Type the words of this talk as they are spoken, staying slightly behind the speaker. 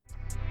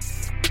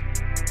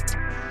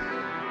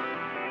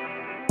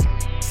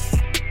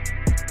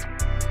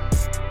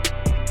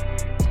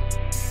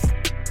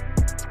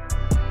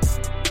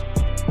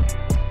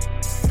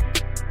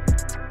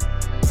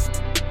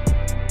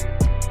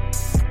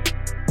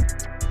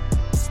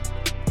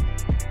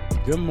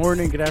Good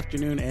morning, good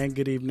afternoon, and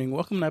good evening.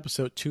 Welcome to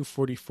episode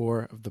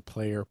 244 of the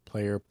Player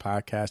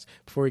Podcast.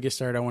 Before we get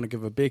started, I want to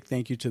give a big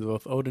thank you to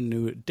both old and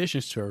new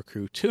additions to our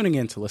crew tuning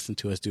in to listen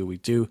to us do what we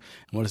do.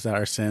 And what is that,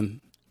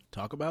 Arsene?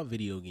 Talk about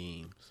video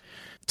games.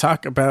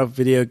 Talk about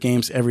video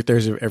games every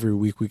Thursday of every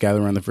week. We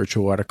gather around the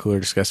virtual water cooler,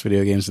 discuss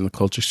video games and the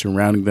culture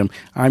surrounding them.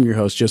 I'm your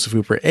host, Joseph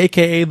Hooper,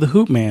 a.k.a. The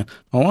Hoop Man,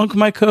 along with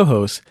my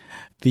co-host,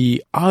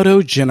 the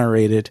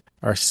auto-generated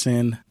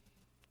Arsene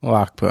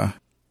Lakpa.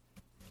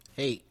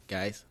 Hey,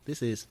 guys,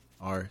 this is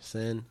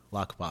Arsene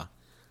Lakpa.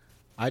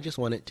 I just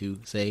wanted to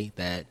say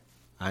that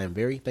I am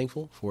very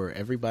thankful for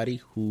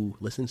everybody who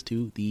listens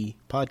to the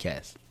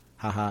podcast.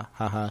 Ha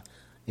ha.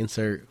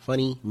 Insert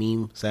funny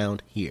meme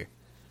sound here.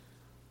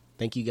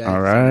 Thank you guys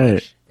so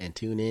much, and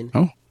tune in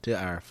to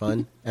our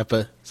fun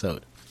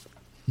episode.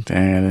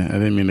 Damn, I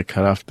didn't mean to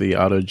cut off the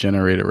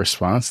auto-generated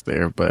response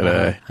there,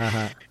 but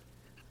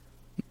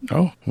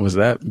was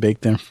that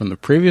baked in from the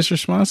previous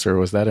response, or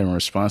was that in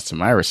response to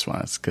my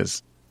response?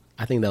 Because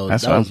I think that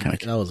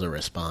was a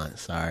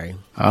response. Sorry.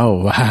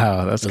 Oh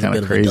wow, that's kind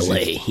of crazy. A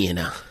delay, you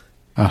know.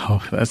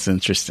 Oh, that's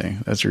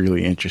interesting. That's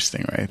really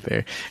interesting right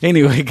there.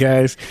 Anyway,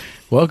 guys,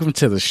 welcome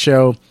to the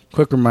show.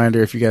 Quick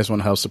reminder, if you guys want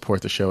to help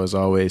support the show, as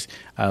always,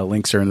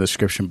 links are in the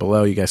description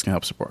below. You guys can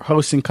help support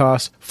hosting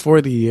costs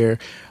for the year.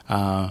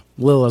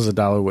 Little as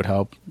 $1 would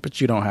help, but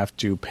you don't have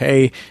to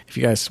pay. If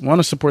you guys want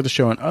to support the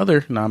show in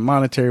other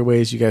non-monetary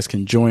ways, you guys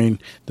can join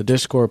the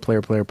Discord,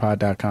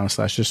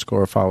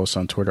 playerpod.com/Discord. Follow us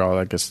on Twitter, all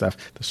that good stuff.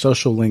 The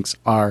social links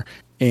are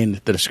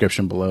in the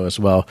description below as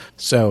well.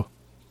 So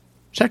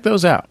check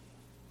those out.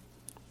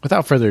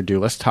 Without further ado,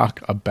 let's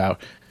talk about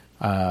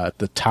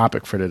the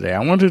topic for today. I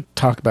wanted to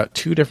talk about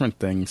two different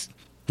things.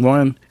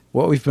 One,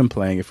 what we've been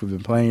playing, if we've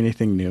been playing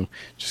anything new,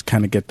 just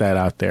kind of get that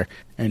out there.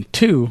 And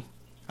two,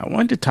 I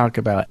wanted to talk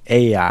about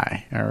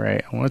AI, all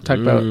right? I want to talk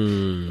about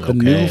the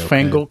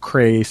newfangled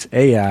craze,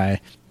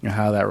 AI, and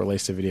how that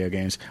relates to video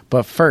games.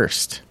 But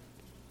first,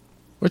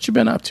 what you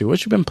been up to?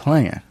 What you been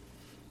playing?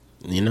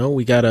 You know,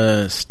 we got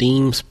a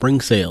Steam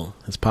spring sale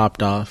that's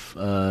popped off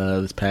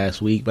this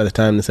past week. By the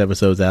time this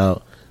episode's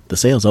out, the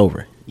sale's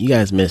over. You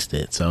guys missed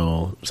it,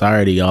 so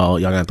sorry to y'all.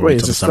 Y'all got to wait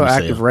till the summer sale. Is it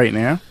still active right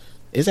now?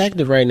 It's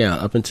active right now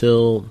up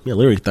until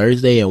literally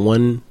Thursday at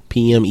 1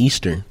 p.m.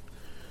 Eastern.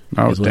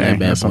 Oh, dang.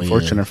 That's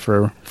unfortunate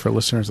for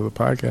listeners of the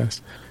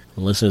podcast.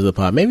 Listeners of the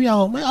pod. Maybe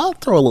I'll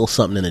throw a little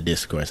something in the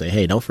Discord. Say,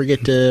 hey, don't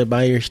forget to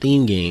buy your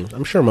Steam games.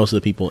 I'm sure most of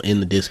the people in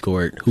the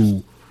Discord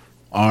who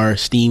are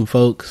Steam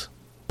folks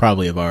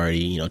probably have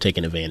already,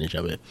 taken advantage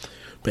of it.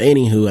 But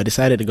anywho, I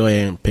decided to go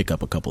ahead and pick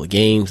up a couple of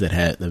games that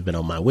have been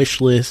on my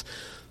wish list.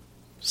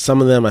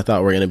 Some of them I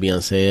thought were going to be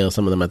on sale.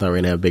 Some of them I thought were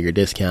going to have bigger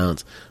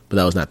discounts, but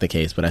that was not the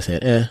case. But I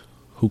said,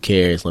 who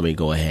cares? Let me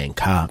go ahead and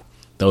cop.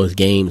 Those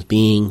games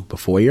being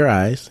Before Your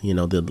Eyes,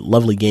 the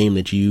lovely game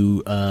that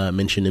you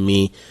mentioned to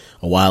me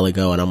a while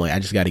ago, and I'm like, I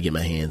just got to get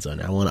my hands on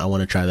it. I want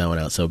to try that one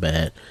out so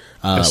bad.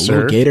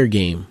 Little Gator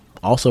game,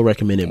 also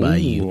recommended by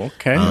you.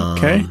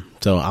 Okay.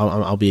 So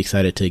I'll be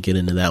excited to get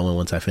into that one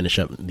once I finish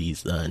up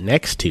these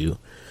next two.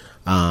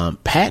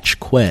 Patch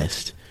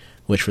Quest,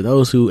 which for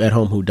those who at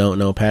home who don't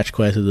know, Patch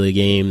Quest is a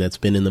game that's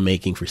been in the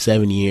making for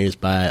 7 years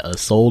by a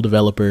sole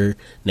developer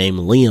named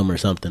Liam or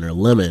something, or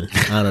Lemon.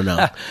 I don't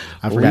know.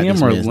 I forgot Liam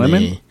or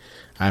Lemon? Name.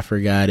 I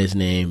forgot his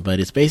name, but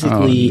it's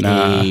basically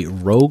a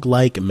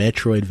roguelike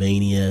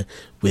Metroidvania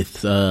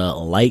with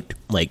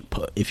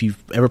if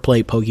you've ever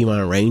played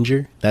Pokemon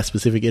Ranger, that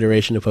specific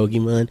iteration of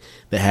Pokemon,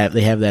 they have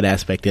that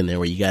aspect in there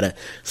where you gotta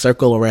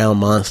circle around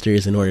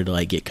monsters in order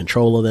to get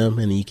control of them,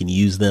 and then you can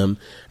use them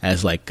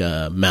as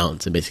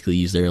mounts and basically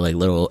use their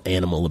little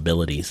animal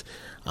abilities.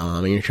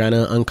 And you're trying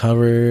to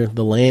uncover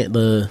the land,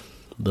 the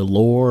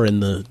lore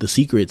and the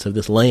secrets of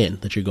this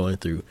land that you're going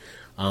through.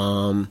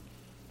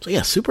 So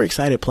yeah, super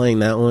excited playing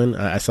that one.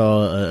 I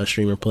saw a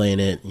streamer playing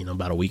it,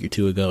 about a week or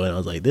two ago, and I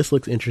was like, this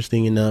looks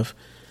interesting enough.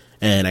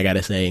 And I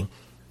gotta say,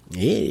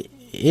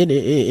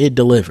 it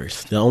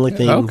delivers. The only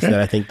things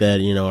that I think that,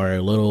 are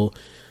a little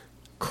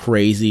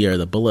crazy are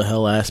the bullet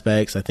hell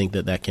aspects. I think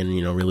that can,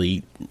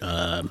 really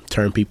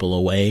turn people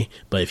away.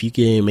 But if you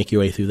can make your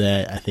way through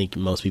that, I think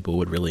most people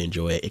would really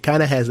enjoy it. It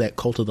kind of has that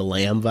Cult of the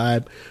Lamb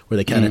vibe, where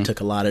they kind of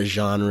took a lot of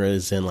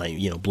genres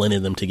and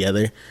blended them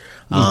together.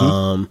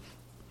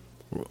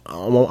 I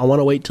want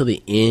to wait till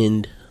the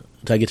end,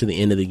 till I get to the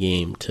end of the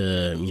game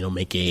to,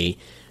 make a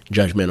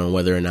judgment on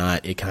whether or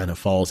not it kind of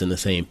falls in the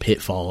same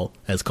pitfall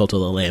as Cult of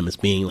the Lamb, as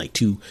being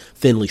too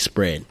thinly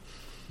spread.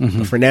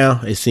 But for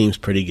now, it seems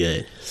pretty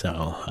good.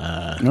 So,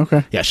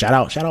 yeah, shout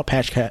out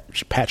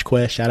Patch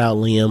Quest, shout out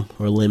Liam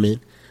or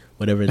Lemon,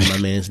 whatever my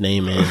man's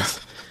name is.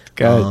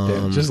 God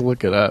damn, just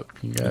look it up.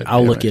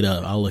 I'll look it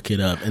up.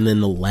 And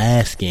then the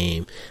last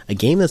game, a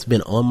game that's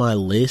been on my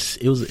list.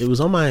 It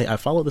was on my. I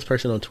followed this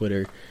person on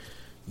Twitter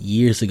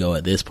years ago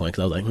at this point,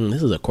 because I was like,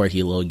 this is a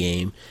quirky little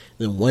game.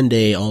 And then one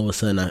day, all of a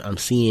sudden, I'm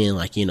seeing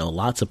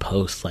lots of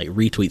posts,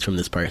 retweets from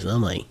this person.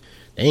 I'm like,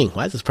 dang,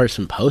 why is this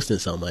person posting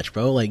so much,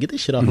 bro? Get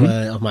this shit off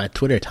my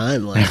Twitter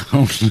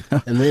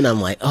timeline. And then I'm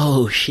like,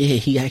 oh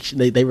shit,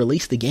 they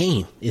released the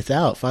game. It's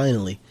out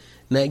finally.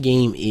 And that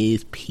game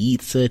is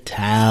Pizza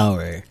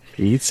Tower.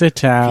 Pizza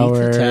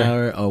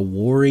Tower, a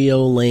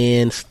Wario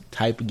Land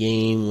type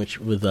game, which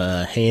with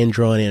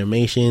hand-drawn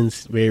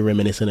animations, very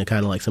reminiscent of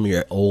kind of like some of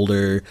your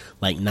older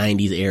like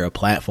 90s era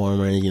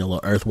platformers,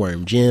 little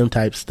Earthworm Jim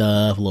type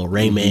stuff, a little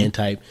Rayman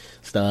type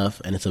stuff,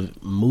 and it's a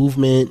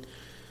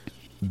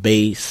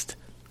movement-based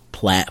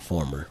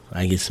platformer.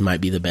 I guess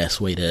might be the best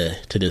way to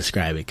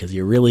describe it, because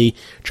you're really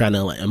trying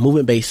to, like, a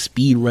movement-based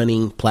speed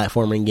running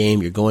platforming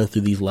game. You're going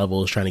through these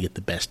levels trying to get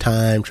the best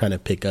time, trying to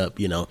pick up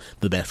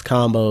the best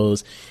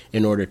combos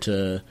in order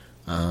to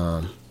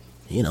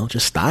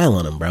just style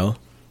on them, bro.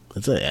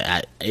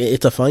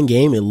 It's a fun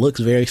game. It looks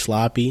very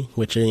sloppy,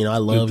 which I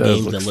love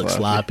games that look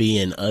sloppy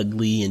and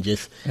ugly and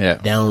just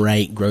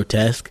downright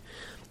grotesque.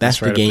 That's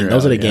the game.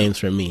 Those are the games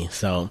for me.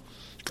 So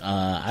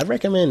I'd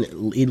recommend at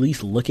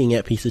least looking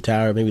at Pizza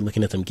Tower, maybe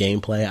looking at some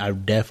gameplay. I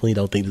definitely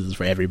don't think this is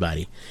for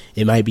everybody.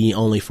 It might be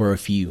only for a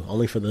few,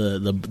 only for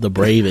the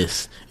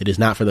bravest. It is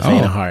not for the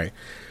faint of heart.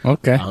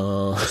 Okay.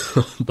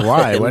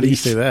 Why? Why do you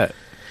say that?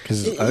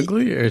 Because it's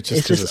ugly, or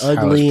just because it's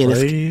ugly how it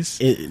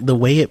plays? The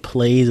way it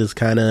plays is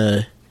kind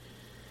of,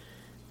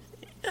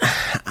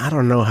 I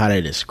don't know how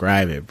to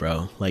describe it,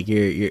 bro. Like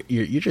you're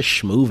just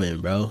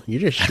schmoovin', bro.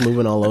 You're just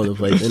schmoovin' all over the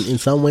place. And in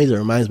some ways, it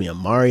reminds me of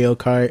Mario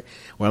Kart,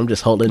 where I'm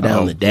just holding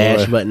down the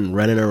dash button,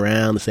 running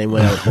around the same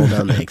way I would hold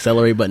down the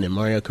accelerate button in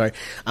Mario Kart.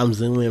 I'm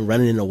zooming,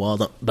 running in the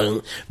wall,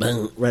 boom,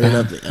 boom, running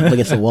up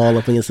against the wall,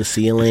 up against the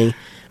ceiling.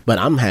 But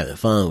I'm having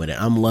fun with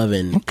it. I'm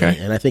loving it.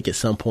 And I think at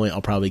some point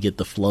I'll probably get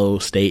the flow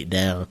state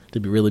down to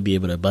really be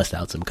able to bust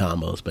out some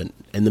combos. But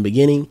in the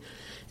beginning,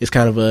 it's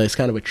kind of a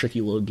tricky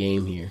little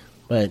game here.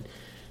 But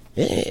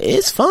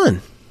it's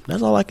fun.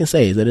 That's all I can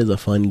say, is it is a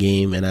fun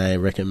game, and I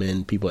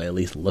recommend people at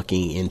least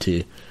looking at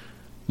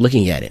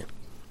it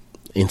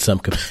in some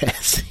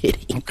capacity.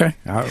 Okay.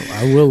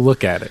 I will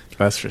look at it.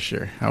 That's for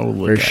sure. I will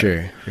look at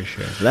it. For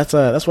sure. So that's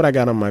what I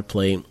got on my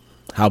plate.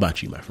 How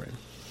about you, my friend?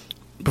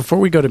 Before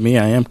we go to me,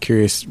 I am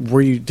curious.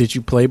 Did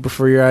you play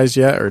Before Your Eyes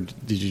yet, or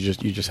did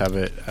you just have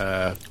it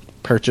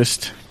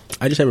purchased?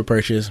 I just have it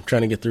purchased. I'm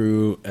trying to get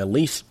through, at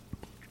least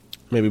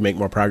maybe make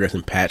more progress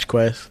in Patch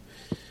Quest,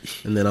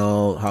 and then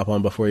I'll hop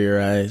on Before Your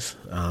Eyes.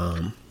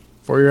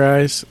 Before Your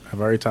Eyes,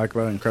 I've already talked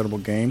about an incredible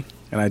game,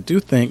 and I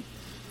do think,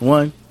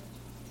 one,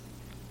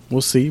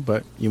 we'll see,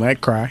 but you might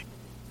cry.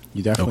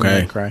 You definitely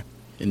might cry.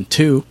 And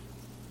two,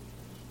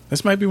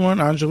 this might be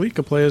one Angelique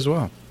could play as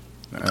well.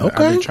 I've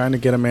been trying to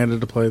get Amanda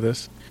to play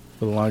this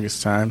for the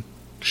longest time.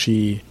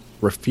 She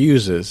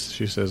refuses.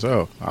 She says,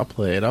 I'll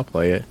play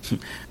it.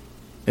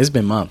 It's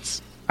been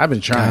months. I've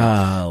been trying.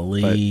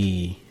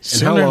 Golly.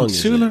 And how long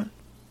is it?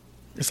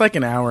 It's like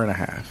an hour and a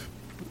half.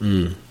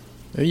 You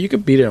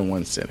could beat it in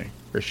one sitting,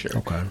 for sure.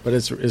 Okay. But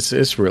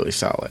it's really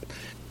solid.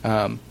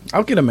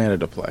 I'll get Amanda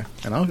to play,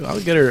 and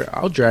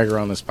I'll drag her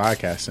on this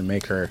podcast and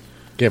make her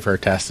give her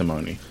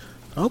testimony.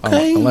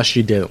 Okay. Unless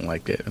she didn't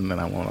like it, and then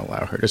I won't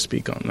allow her to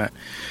speak on that.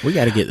 We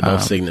got to get the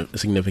most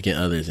significant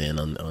others in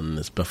on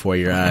this Before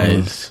Your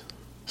Eyes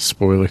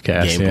spoiler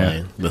cast.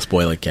 Gameplay. The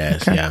spoiler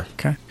cast. Okay. Yeah.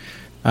 Okay.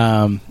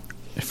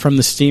 From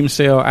the Steam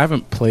sale, I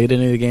haven't played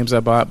any of the games I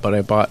bought, but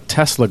I bought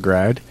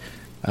Teslagrad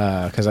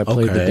because I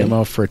played the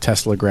demo for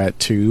Teslagrad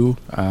 2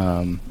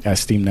 at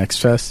Steam Next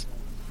Fest,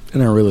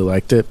 and I really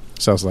liked it.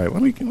 So I was like,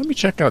 let me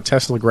check out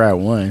Teslagrad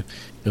 1. It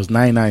was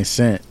 99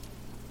 cents.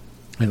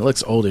 And it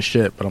looks old as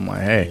shit, but I'm like,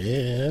 hey,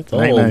 it's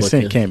 99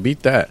 cents, can't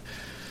beat that.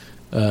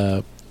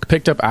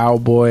 Picked up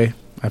Owlboy.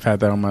 I've had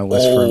that on my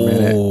list for a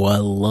minute. Oh, I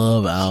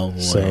love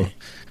Owlboy. So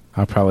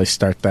I'll probably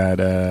start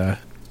that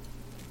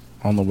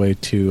on the way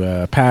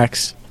to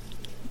PAX.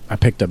 I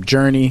picked up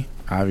Journey.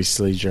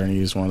 Obviously, Journey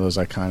is one of those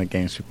iconic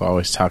games people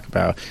always talk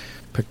about.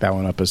 Picked that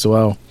one up as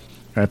well.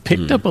 I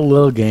picked up a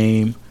little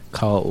game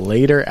called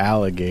Later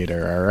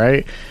Alligator, all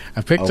right?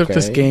 I picked up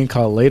this game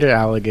called Later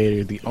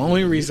Alligator. The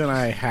only reason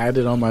I had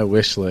it on my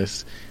wish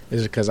list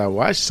is because I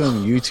watched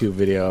some YouTube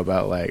video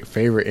about, like,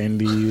 favorite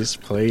indies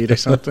played or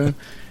something,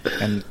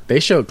 and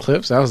they showed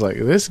clips. I was like,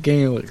 this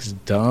game looks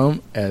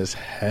dumb as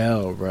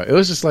hell, bro. It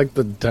was just, like,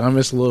 the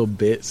dumbest little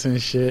bits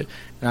and shit,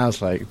 and I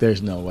was like,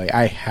 there's no way.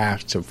 I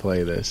have to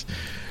play this.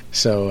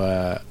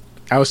 So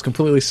I was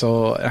completely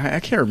sold. I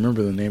can't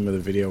remember the name of the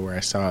video where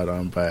I saw it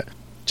on, but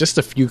just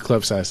a few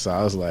clips I saw,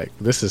 I was like,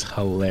 this is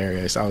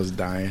hilarious. I was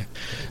dying.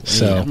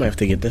 So I might have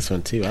to get this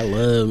one too. I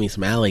love me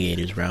some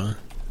alligators, bro.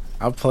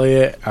 I'll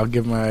play it. I'll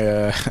give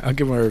my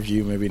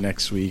review maybe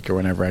next week or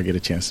whenever I get a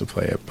chance to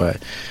play it.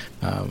 But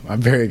I'm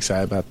very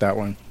excited about that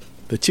one.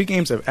 The two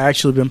games I've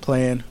actually been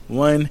playing.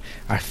 One,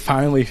 I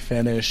finally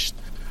finished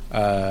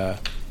Legend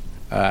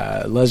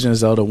of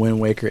Zelda Wind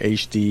Waker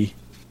HD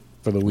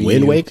for the Wii U.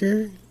 Wind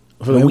Waker?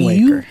 For the Wii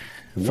U?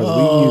 For the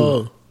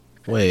Wii U.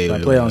 Wait,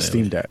 I play on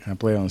Steam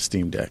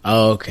Deck.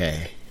 Oh,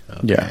 okay.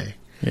 Yeah.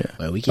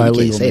 Well, we can't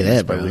say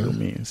that, bro. By legal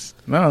means.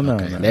 No.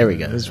 There we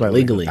go. It's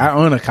legally. I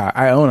own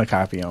a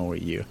copy on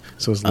Wii U,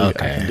 so it's legal. I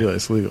can do it.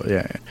 It's legal.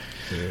 Yeah.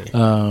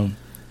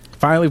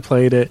 Finally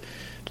played it.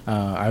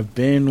 I've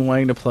been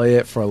wanting to play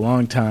it for a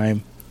long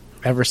time,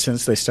 ever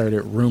since they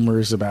started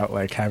rumors about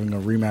like having a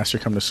remaster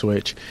come to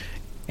Switch.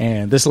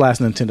 And this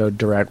last Nintendo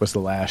Direct was the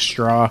last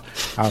straw.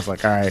 I was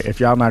like, all right, if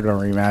y'all not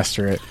going to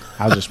remaster it,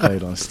 I'll just play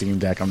it on Steam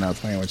Deck. I'm not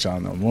playing with y'all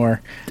no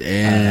more.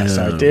 Damn.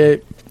 So I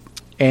did.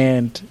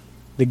 And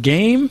the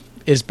game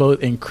is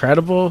both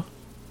incredible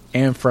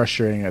and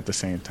frustrating at the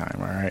same time,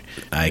 all right?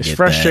 It's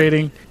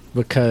frustrating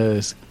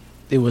because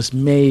it was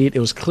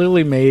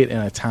clearly made in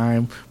a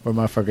time where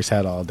motherfuckers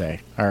had all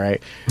day, all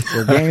right?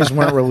 Where games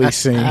weren't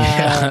releasing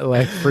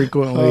like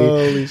frequently.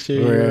 Holy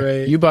shit, where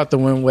right. You bought the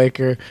Wind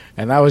Waker,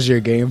 and that was your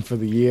game for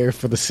the year,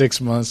 for the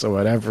 6 months or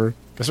whatever.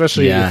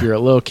 Especially if you're a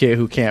little kid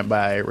who can't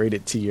buy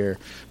rated T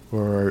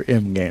or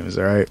M games,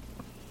 all right?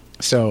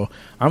 So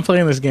I'm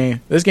playing this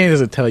game. This game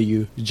doesn't tell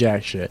you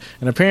jack shit.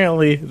 And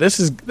apparently this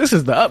is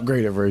the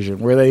upgraded version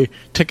where they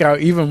took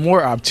out even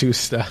more obtuse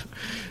stuff.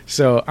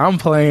 So I'm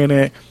playing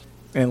it.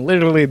 And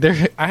literally,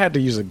 I had to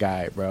use a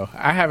guide, bro.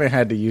 I haven't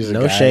had to use a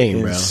guide. No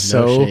shame, bro.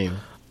 So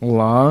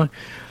long.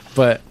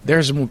 But there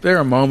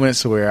are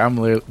moments where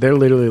they're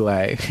literally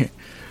like,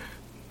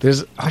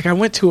 I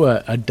went to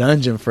a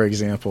dungeon, for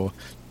example,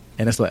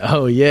 and it's like,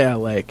 oh yeah,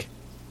 like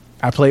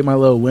I played my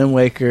little Wind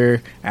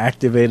Waker,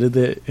 activated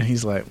it, and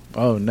he's like,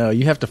 oh no,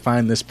 you have to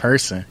find this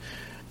person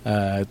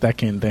that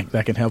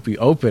can help you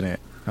open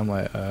it. I'm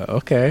like,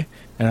 okay.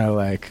 And I'm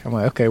like,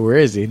 okay, where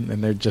is he?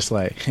 And they're just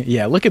like,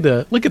 yeah, look at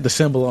the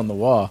symbol on the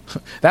wall.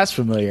 That's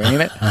familiar,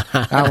 ain't it?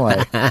 I'm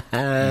like,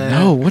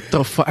 no, what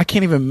the fuck? I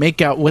can't even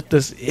make out what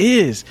this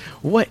is.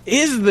 What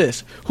is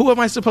this? Who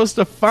am I supposed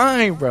to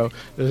find, bro?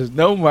 There's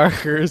no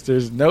markers.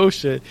 There's no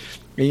shit.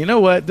 And you know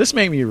what? This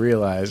made me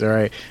realize, all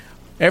right,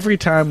 every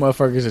time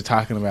motherfuckers are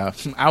talking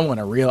about, I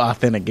want a real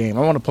authentic game.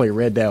 I want to play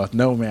Red Dead with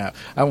no map.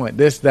 I want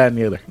this, that, and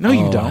the other. No,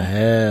 you don't.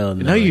 Hell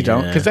no, you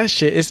don't. Because that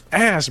shit is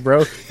ass,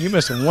 bro. You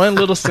miss one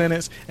little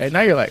sentence, and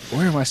now you're like,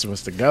 where am I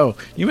supposed to go?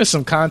 You miss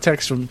some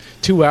context from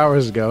 2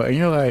 hours ago, and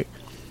you're like,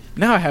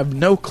 now I have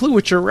no clue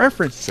what you're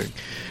referencing.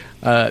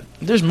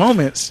 There's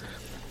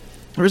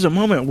a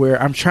moment where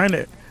I'm trying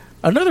to,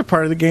 another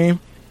part of the game,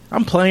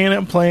 I'm playing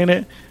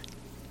it.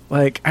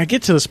 Like, I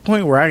get to this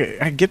point where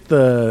I get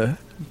the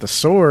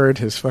sword,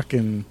 his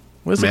fucking,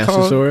 what's it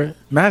called?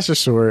 Master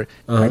Sword.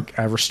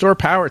 I restore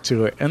power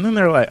to it, and then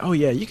they're like, "Oh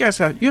yeah, you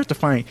have to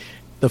find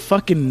the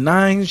fucking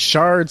 9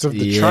 shards of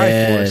the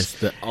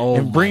Triforce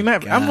and bring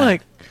that." God. I'm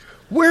like,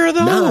 "Where are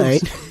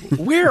those?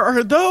 Where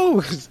are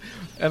those?"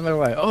 And they're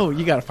like, "Oh,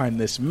 you got to find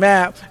this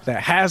map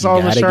that has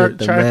all the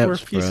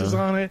Triforce pieces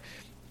on it."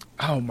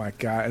 Oh my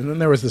god! And then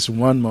there was this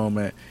one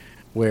moment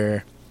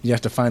where you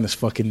have to find this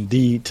fucking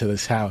deed to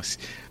this house.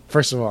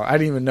 First of all, I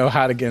didn't even know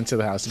how to get into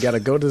the house. You got to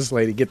go to this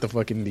lady, get the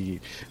fucking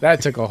deed.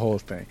 That took a whole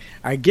thing.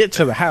 I get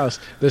to the house,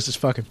 there's this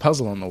fucking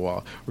puzzle on the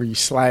wall where you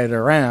slide it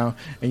around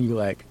and you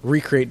like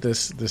recreate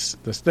this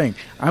thing.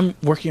 I'm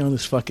working on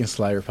this fucking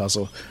slider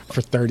puzzle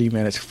for 30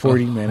 minutes,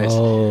 40 minutes,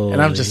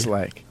 and I'm just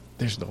like,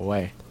 there's no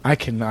way. I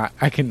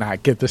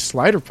cannot get this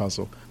slider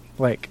puzzle.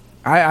 Like,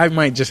 I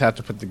might just have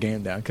to put the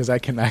game down because I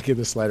cannot get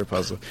this slider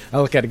puzzle. I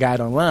look at a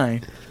guide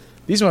online.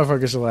 These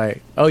motherfuckers are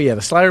like, oh yeah,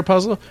 the slider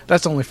puzzle,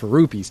 that's only for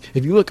rupees.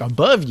 If you look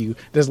above you,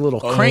 there's a little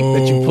crank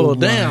that you pull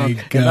down,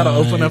 and that'll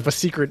open up a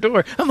secret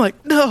door. I'm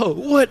like, no,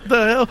 what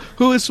the hell?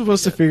 Who is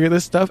supposed to figure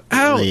this stuff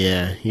out?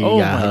 Yeah,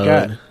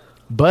 God.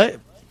 But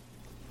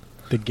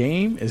the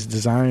game is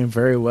designed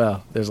very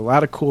well. There's a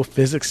lot of cool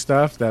physics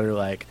stuff that are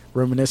like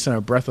reminiscent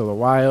of Breath of the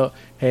Wild.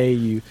 Hey,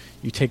 you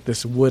take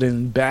this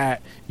wooden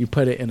bat, you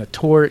put it in a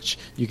torch,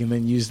 you can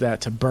then use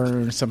that to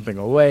burn something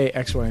away,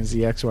 X, Y, and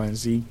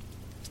Z.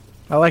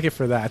 I like it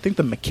for that. I think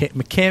the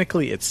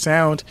mechanically it's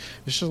sound.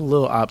 It's just a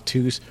little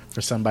obtuse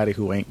for somebody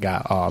who ain't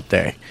got all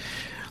day.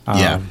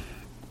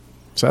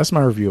 So that's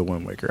my review of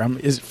Wind Waker.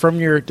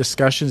 From your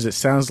discussions, it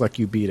sounds like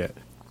you beat it.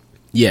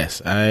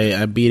 Yes,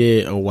 I beat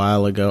it a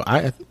while ago.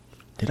 I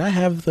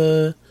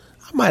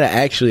might have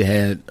actually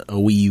had a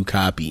Wii U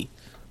copy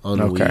on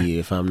the Wii U,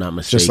 if I'm not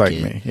mistaken. Just like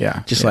me,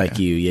 yeah. Like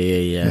you,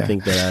 yeah. I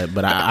think that,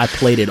 I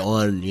played it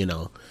on,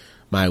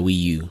 my Wii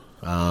U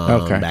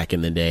back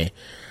in the day.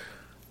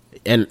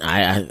 And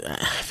I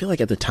feel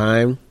like at the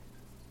time,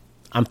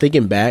 I'm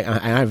thinking back, I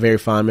have very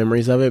fond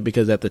memories of it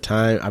because at the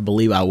time, I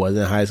believe I was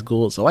in high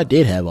school, so I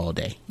did have all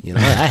day. I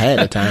had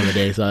the time of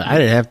day, so I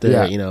didn't have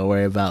to,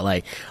 worry about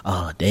like,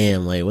 oh,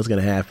 damn, like, what's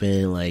going to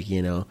happen? Like,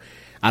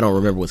 I don't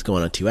remember what's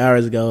going on 2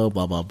 hours ago,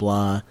 blah, blah,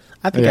 blah.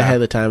 I think I had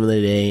the time of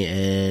the day,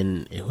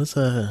 and it was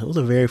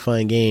a very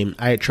fun game.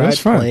 I had tried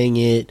playing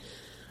it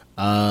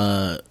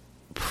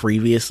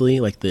previously,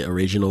 like the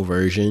original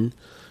version,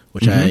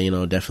 which I,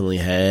 definitely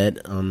had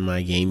on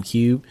my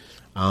GameCube.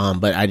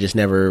 But I just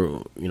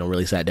never,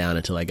 really sat down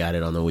until I got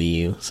it on the Wii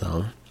U.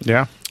 So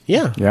yeah,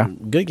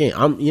 good game.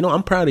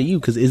 I'm proud of you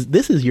because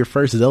this is your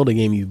first Zelda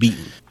game you've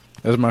beaten.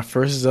 That was my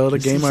first Zelda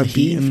game I've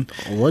beaten.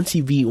 Once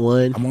you beat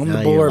one, I'm on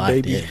the board,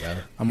 baby.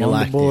 I'm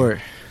on the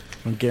board.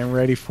 I'm getting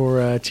ready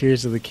for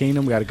Tears of the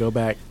Kingdom. Got to go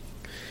back,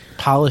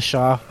 polish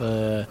off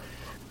Breath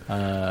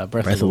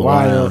of the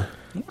Wild.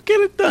 We'll get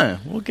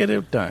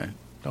it done.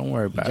 Don't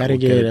worry about it. Gotta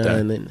get it done.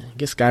 And then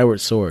get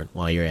Skyward Sword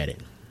while you're at it.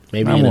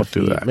 Maybe I won't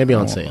do that. Maybe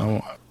on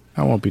sale.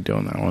 I won't be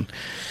doing that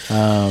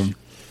one.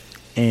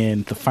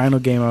 And the final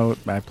game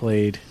I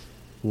played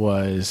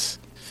was,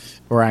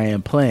 or I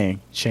am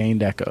playing,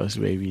 Chained Echoes,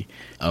 baby.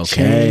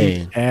 Okay.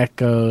 Chained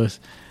Echoes.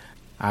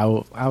 I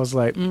was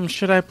like,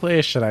 should I play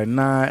it? Should I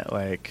not?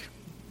 Like,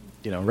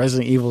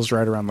 Resident Evil's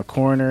right around the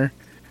corner.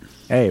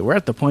 Hey, we're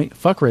at the point.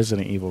 Fuck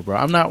Resident Evil, bro.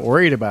 I'm not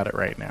worried about it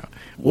right now.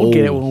 We'll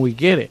get it when we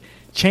get it.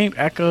 Chained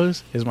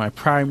Echoes is my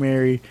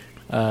primary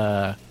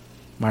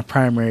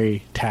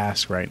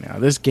task right now.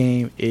 This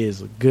game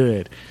is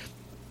good.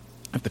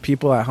 If the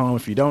people at home,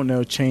 if you don't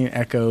know, Chained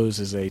Echoes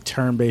is a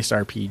turn-based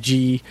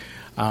RPG,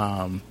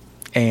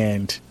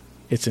 and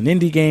it's an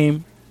indie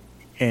game,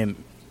 and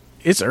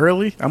it's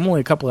early. I'm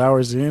only a couple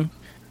hours in,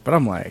 but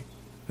I'm like,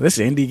 this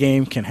indie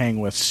game can hang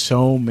with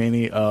so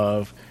many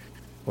of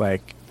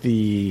like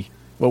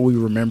what we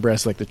remember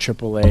as like the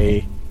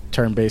AAA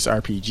turn-based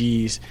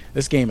RPGs.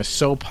 This game is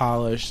so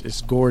polished,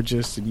 it's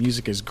gorgeous, the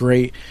music is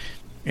great,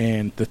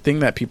 and the thing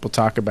that people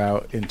talk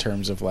about in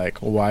terms of like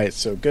why it's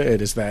so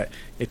good is that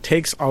it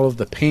takes all of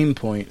the pain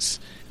points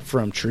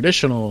from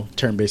traditional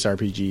turn-based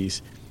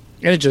RPGs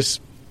and it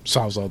just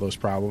solves all those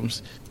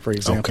problems. For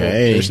example,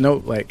 there's no,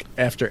 like,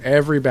 after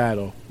every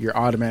battle, you're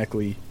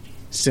automatically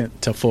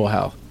sent to full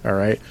health, all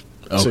right?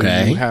 So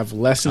you have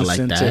less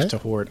incentive to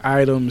hoard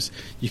items.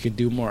 You can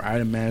do more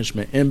item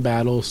management in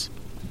battles.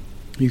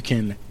 You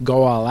can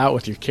go all out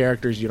with your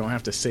characters. You don't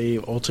have to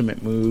save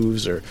ultimate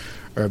moves or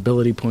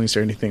ability points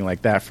or anything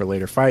like that for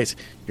later fights.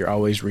 You're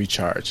always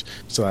recharged.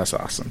 So that's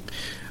awesome.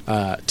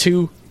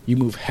 2, you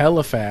move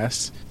hella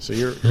fast. So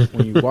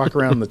when you walk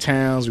around the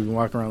towns, when you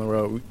walk around the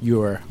road,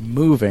 you are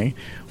moving,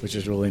 which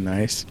is really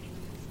nice.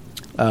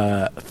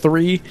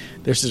 3,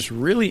 there's this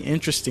really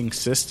interesting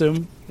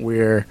system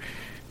where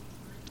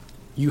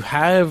you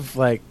have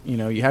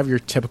you have your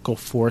typical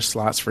 4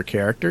 slots for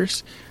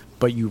characters,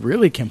 but you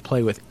really can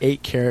play with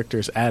 8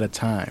 characters at a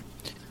time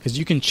because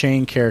you can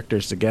chain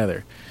characters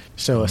together.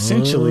 So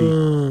essentially,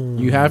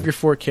 you have your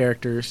 4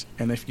 characters,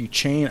 and if you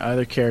chain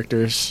other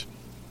characters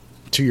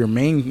to your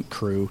main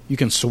crew, you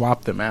can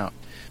swap them out.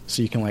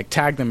 So you can like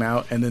tag them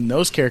out, and then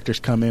those characters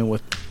come in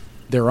with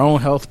their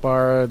own health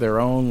bar, their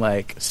own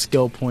like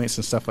skill points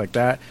and stuff like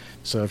that.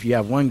 So if you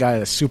have one guy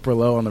that's super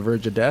low on the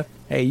verge of death,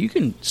 hey, you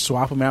can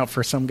swap him out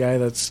for some guy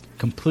that's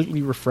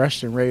completely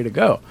refreshed and ready to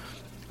go.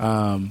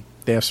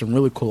 They have some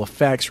really cool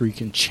effects where you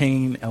can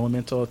chain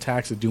elemental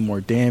attacks that do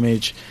more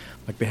damage.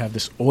 Like they have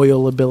this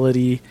oil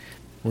ability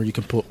where you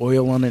can put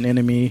oil on an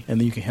enemy and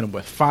then you can hit them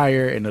with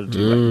fire and it'll do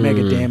like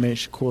mega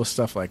damage, cool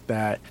stuff like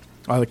that.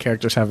 All the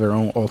characters have their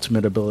own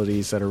ultimate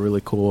abilities that are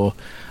really cool.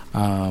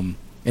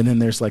 And then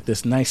there's like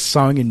this nice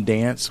song and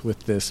dance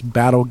with this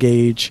battle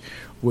gauge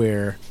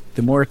where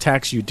the more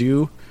attacks you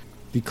do,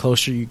 the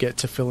closer you get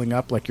to filling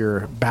up like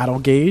your battle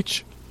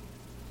gauge.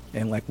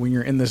 And like when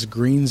you're in this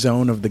green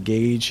zone of the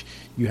gauge,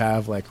 you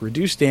have like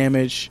reduced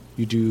damage,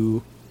 you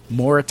do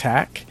more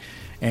attack,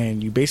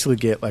 and you basically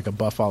get like a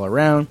buff all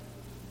around.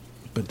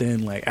 But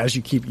then like as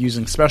you keep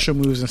using special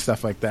moves and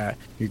stuff like that,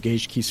 your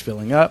gauge keeps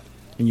filling up,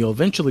 and you'll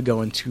eventually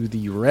go into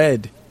the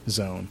red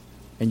zone,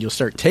 and you'll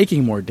start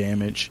taking more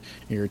damage,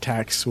 and your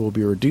attacks will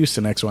be reduced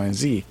in X, Y, and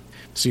Z.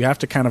 So you have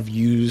to kind of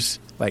use,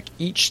 like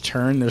each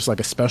turn, there's like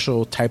a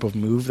special type of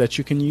move that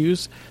you can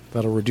use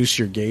that'll reduce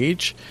your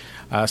gauge.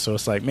 So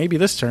it's like maybe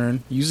this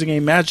turn, using a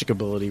magic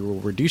ability will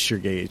reduce your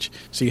gauge.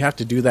 So you have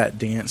to do that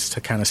dance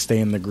to kind of stay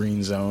in the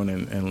green zone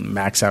and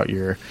max out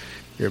your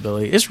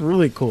ability. It's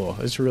really cool.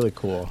 It's really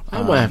cool.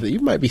 You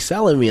might be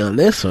selling me on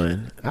this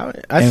one.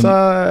 I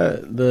saw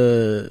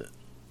the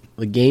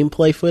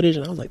gameplay footage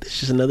and I was like, this is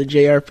just another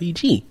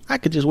JRPG. I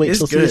could just wait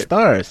till see the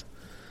stars.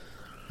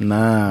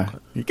 Nah,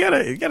 you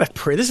gotta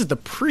pre. This is the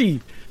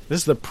pre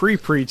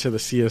to the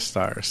Sea of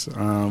Stars.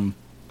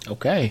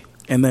 Okay,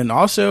 and then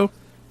also,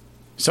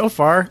 so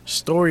far,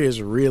 story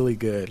is really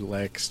good.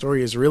 Like,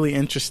 story is really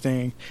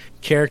interesting.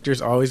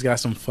 Characters always got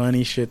some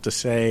funny shit to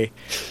say.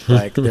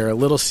 Like, there are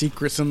little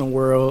secrets in the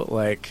world.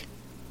 Like,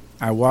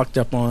 I walked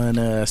up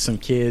on some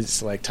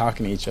kids like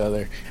talking to each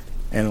other,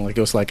 and like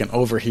it was like an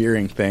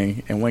overhearing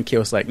thing. And one kid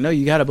was like, "No,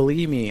 you gotta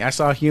believe me. I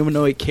saw a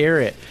humanoid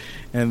carrot."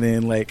 And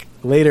then like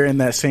later in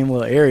that same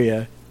little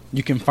area,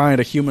 you can find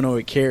a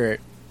humanoid carrot,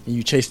 and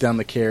you chase down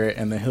the carrot,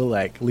 and then he'll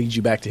like lead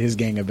you back to his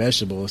gang of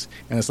vegetables,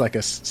 and it's like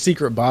a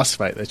secret boss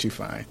fight that you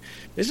find.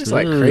 It's just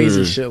like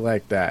crazy shit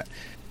like that,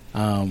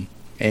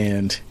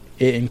 and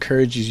it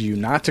encourages you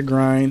not to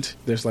grind.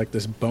 There's like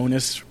this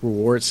bonus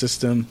reward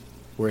system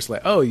where it's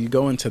like, oh, you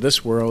go into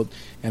this world,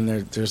 and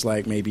there's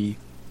like maybe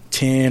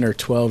 10 or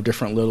 12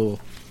 different little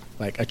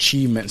like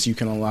achievements you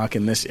can unlock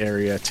in this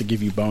area to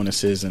give you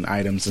bonuses and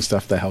items and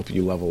stuff that help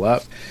you level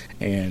up,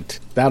 and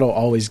that'll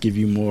always give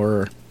you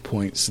more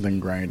points than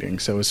grinding.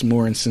 So it's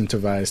more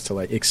incentivized to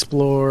like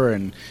explore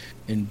and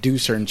do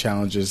certain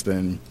challenges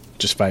than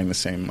just fighting the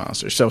same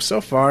monsters. So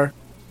far,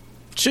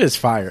 shit is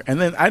fire.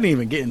 And then I didn't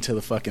even get into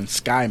the fucking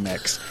Sky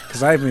Mechs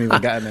because I haven't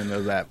even gotten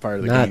into that part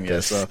of the game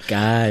yet. So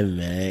Sky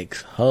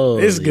Mechs,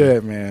 holy, it's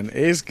good, man.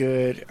 It's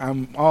good.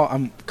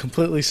 I'm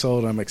completely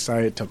sold. I'm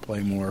excited to play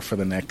more for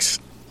the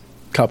next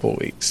couple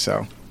weeks.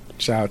 So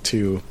shout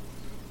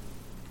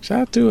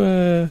out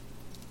to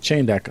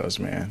Chained Echoes,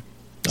 man.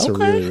 It's a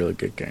really, really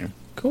good game.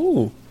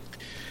 Cool.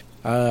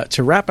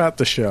 To wrap out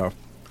the show,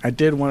 I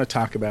did want to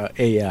talk about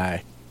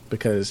AI,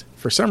 because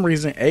for some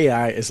reason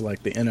AI is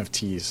like the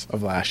NFTs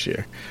of last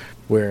year,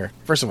 where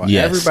first of all,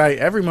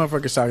 every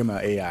motherfucker's talking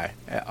about AI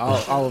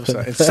all of a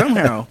sudden. And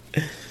somehow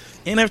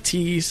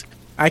NFTs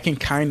I can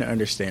kind of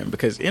understand,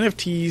 because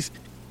NFTs,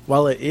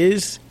 while it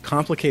is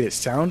complicated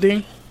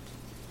sounding,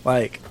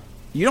 like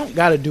you don't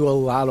got to do a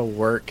lot of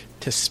work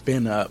to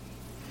spin up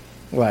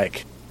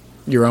like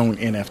your own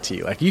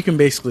NFT. Like you can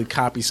basically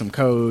copy some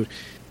code,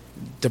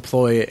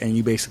 deploy it, and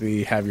you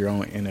basically have your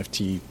own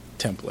NFT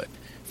template.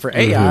 For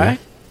AI,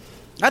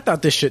 I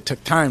thought this shit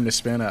took time to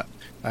spin up.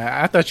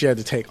 I thought you had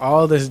to take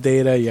all this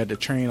data, you had to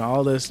train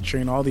all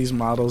these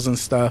models and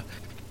stuff.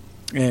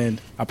 And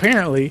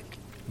apparently,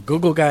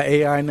 Google got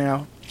AI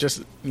now,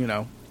 just,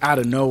 out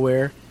of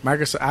nowhere.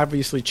 Microsoft,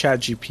 obviously,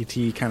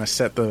 ChatGPT kind of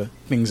set the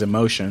things in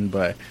motion,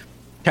 but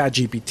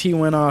ChatGPT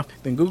went off.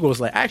 Then Google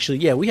was like, actually,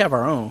 yeah, we have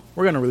our own.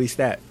 We're going to release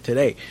that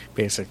today,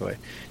 basically.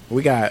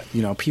 We got,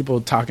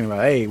 people talking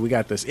about, hey, we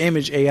got this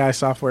image AI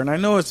software. And I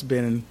know it's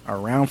been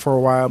around for a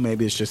while.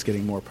 Maybe it's just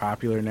getting more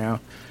popular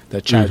now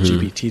that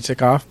ChatGPT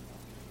took off.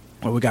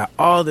 But we got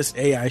all this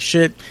AI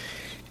shit.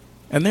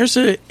 And there's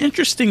an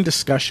interesting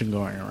discussion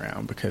going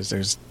around, because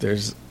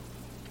there's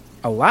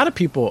a lot of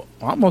people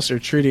almost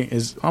treating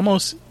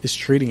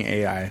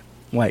AI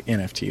like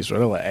NFTs, where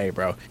they're like, hey,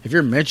 bro, if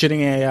you're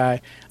mentioning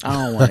AI, I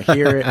don't want to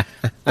hear it.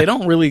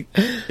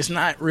 It's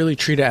not really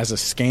treated as a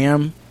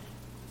scam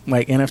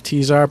like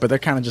NFTs are, but they're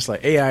kind of just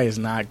like, AI is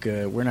not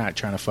good. We're not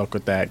trying to fuck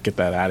with that. Get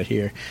that out of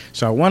here.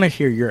 So I want to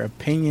hear your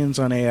opinions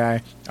on AI.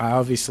 I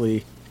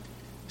obviously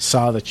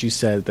saw that you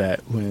said that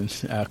when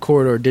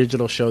Corridor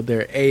Digital showed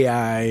their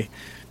AI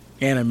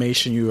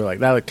animation, you were like,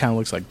 that kind of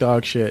looks like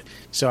dog shit.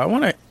 So I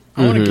want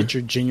to get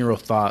your general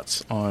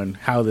thoughts on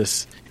how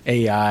this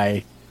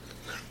AI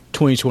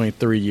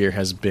 2023 year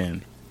has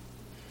been.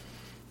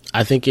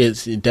 I think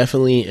it's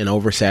definitely an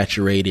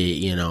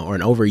oversaturated, or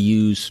an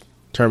overused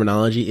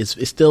terminology. It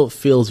still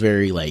feels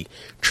very like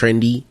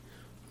trendy.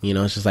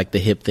 It's just like the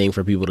hip thing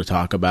for people to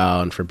talk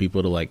about and for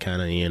people to like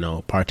kind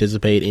of,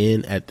 participate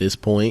in at this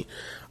point.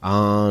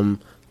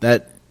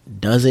 That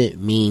doesn't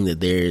mean that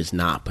there's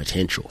not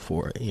potential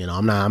for it.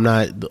 I'm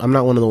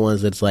not one of the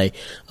ones that's like,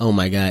 oh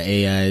my God,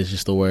 AI is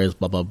just the words,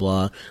 blah, blah,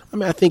 blah. I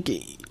mean, I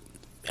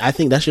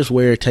think that's just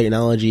where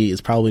technology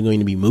is probably going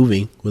to be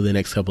moving within the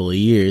next couple of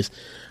years.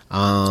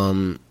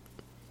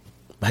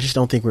 I just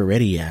don't think we're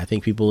ready yet. I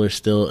think people are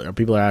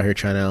out here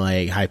trying to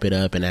like hype it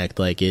up and act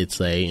like it's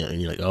like,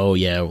 you're like, oh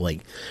yeah,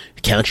 like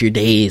count your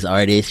days,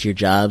 artists, your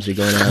jobs are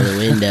going out the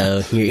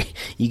window.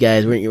 You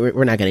guys,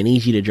 we're not going to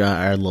need you to draw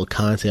our little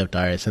concept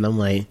arts. And I'm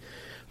like,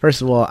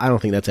 first of all, I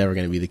don't think that's ever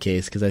going to be the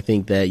case, because I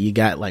think that you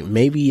got like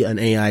maybe an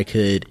AI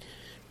could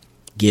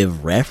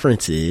give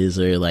references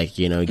or like,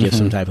 give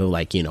some type of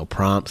like,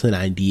 prompts and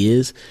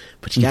ideas,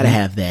 but you got to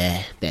have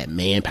that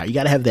manpower. You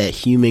got to have that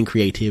human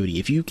creativity.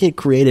 If you can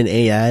create an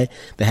AI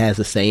that has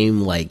the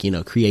same like,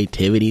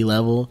 creativity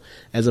level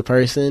as a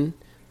person,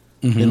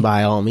 then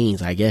by all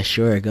means, I guess,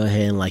 sure, go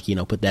ahead and like,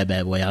 put that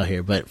bad boy out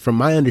here. But from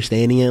my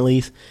understanding, at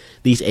least,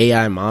 these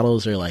AI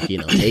models are like,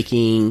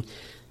 taking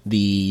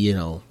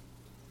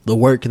the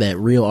work that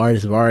real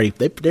artists have already,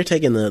 they're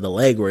taking the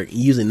legwork,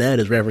 using that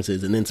as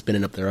references, and then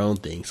spinning up their own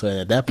thing. So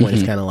at that point,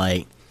 it's kind of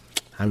like,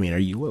 I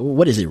mean,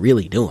 what is it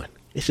really doing?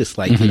 It's just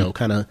like,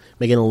 kind of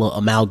making a little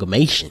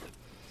amalgamation.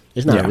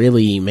 It's not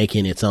really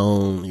making its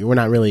own, we're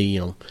not really,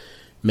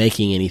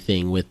 making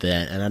anything with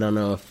that. And I don't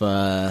know if,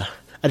 I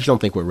just don't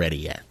think we're ready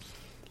yet.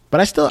 But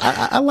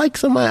I like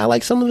some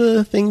of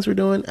the things we're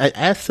doing.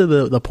 As to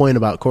the point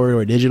about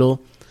Corridor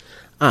Digital,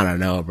 I don't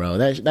know, bro.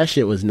 That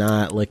shit was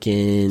not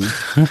looking.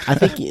 I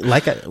think,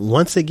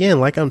 once again,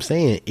 like I'm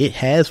saying, it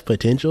has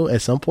potential.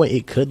 At some point,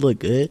 it could look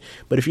good.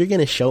 But if you're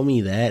gonna show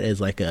me that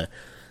as like a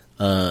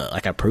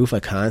proof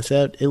of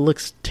concept, it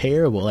looks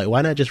terrible. Like,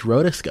 why not just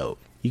rotoscope?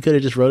 You could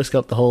have just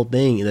rotoscoped the whole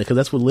thing, because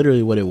that's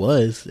literally what it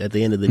was. At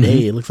the end of the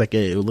day, it looked like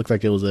it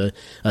was a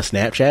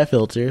Snapchat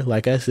filter.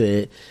 Like I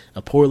said,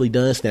 a poorly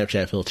done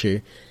Snapchat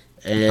filter,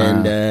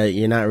 and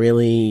you're not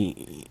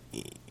really.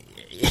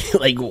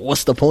 Like,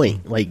 what's the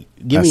point? Like,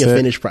 give me a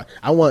finished product.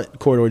 I want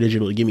Corridor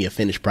Digital to give me a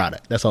finished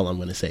product. That's all I'm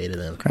going to say to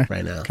them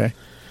right now. Okay.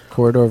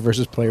 Corridor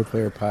versus Player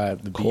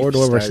Pod.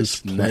 Corridor versus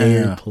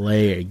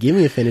Player. Give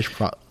me a finished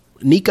product.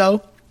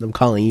 Nico, I'm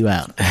calling you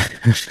out.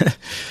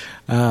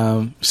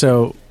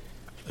 So,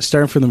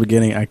 starting from the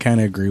beginning, I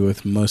kind of agree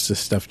with most of the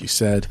stuff you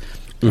said.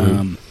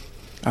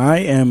 I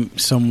am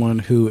someone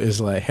who is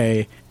like,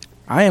 hey,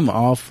 I am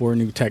all for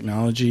new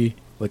technology.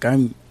 Like,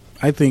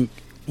 I think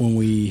when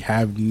we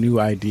have new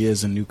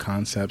ideas and new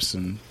concepts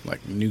and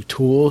like new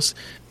tools,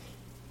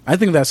 I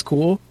think that's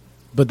cool.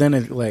 But then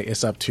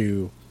it's up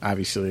to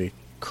obviously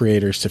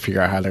creators to figure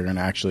out how they're going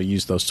to actually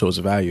use those tools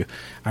of value.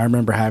 I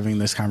remember having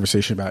this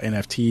conversation about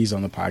NFTs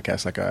on the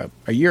podcast like a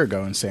year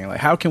ago, and saying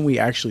like, how can we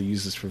actually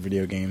use this for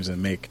video games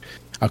and make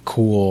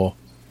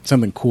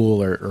something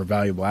cool or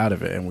valuable out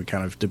of it? And we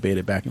kind of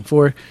debated back and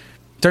forth.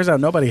 Turns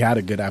out nobody had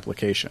a good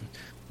application.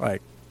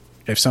 Like,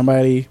 if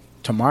somebody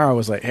tomorrow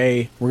was like,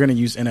 hey, we're going to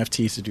use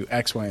NFTs to do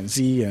X, Y, and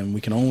Z, and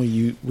we can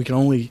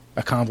only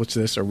accomplish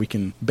this, or we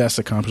can best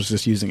accomplish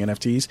this using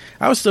NFTs,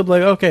 I would still be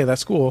like, okay,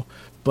 that's cool.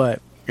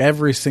 But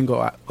every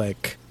single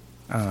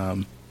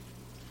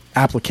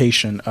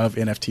application of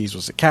NFTs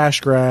was a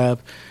cash grab,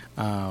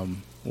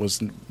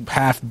 was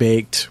half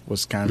baked,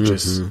 was kind of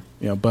just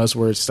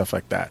buzzwords, stuff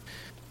like that.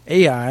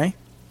 AI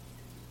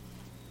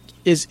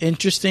is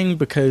interesting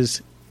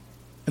because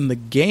in the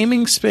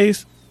gaming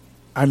space,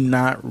 I'm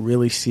not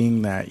really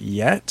seeing that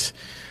yet.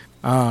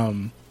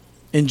 In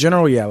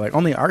general, yeah, like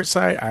on the art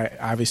side, I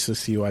obviously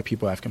see why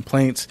people have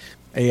complaints.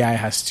 AI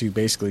has to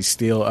basically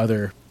steal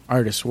other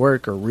artists'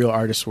 work or real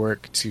artists'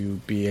 work to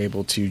be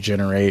able to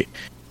generate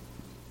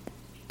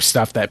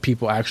stuff that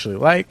people actually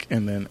like.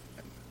 And then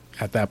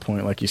at that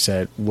point, like you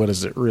said, what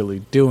is it really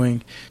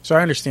doing? So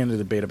I understand the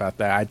debate about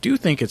that. I do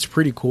think it's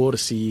pretty cool to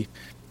see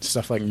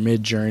stuff like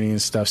Midjourney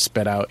and stuff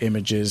spit out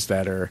images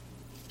that are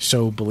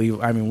so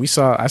believable. I mean, I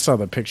saw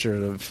the picture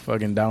of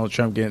fucking Donald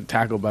Trump getting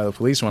tackled by the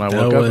police when I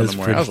woke up in the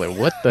morning. I was like,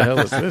 what the hell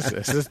is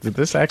this? Did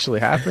this actually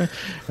happen?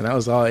 And that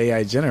was all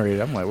AI generated.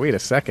 I'm like, wait a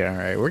second. All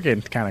right, we're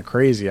getting kind of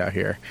crazy out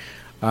here.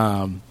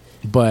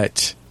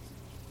 But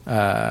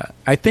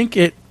I think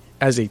it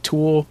as a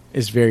tool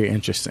is very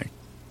interesting.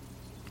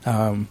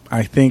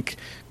 I think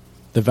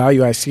the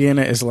value I see in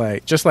it is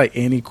like, just like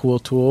any cool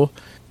tool,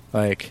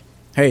 like,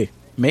 hey,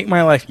 make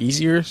my life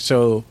easier.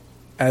 So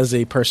as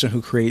a person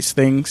who creates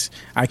things,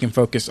 I can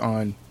focus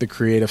on the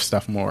creative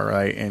stuff more,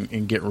 right?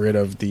 And get rid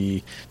of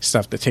the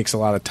stuff that takes a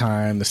lot of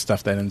time, the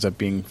stuff that ends up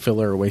being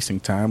filler or wasting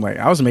time. Like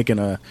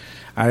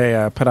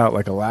I put out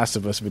like a Last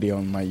of Us video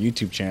on my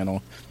YouTube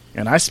channel,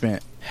 and I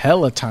spent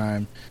hella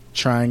time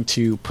trying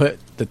to put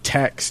the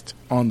text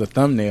on the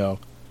thumbnail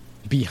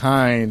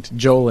behind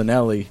Joel and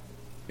Ellie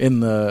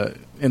in the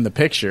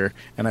picture.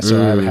 And I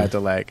had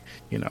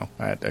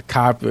to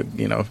copy,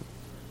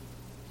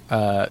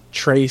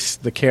 trace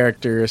the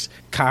characters,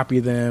 copy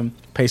them,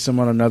 paste them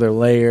on another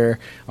layer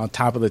on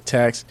top of the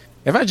text.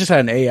 If I just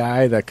had an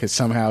AI that could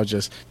somehow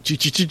just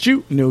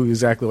knew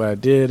exactly what I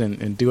did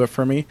and do it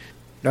for me,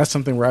 that's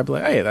something where I'd be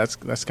like, hey, that's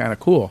kind of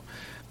cool.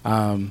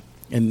 And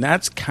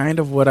that's kind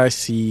of what I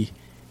see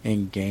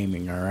in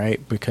gaming, all right?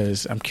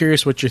 Because I'm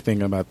curious what you're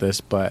thinking about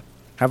this, but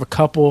I have a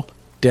couple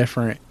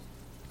different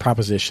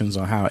propositions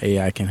on how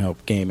AI can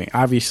help gaming.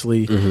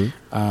 Obviously,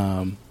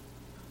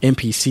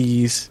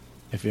 NPCs.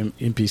 If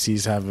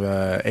NPCs have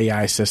an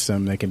AI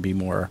system, they can be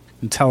more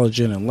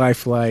intelligent and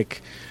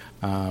lifelike,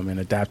 and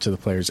adapt to the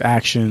player's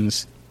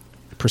actions.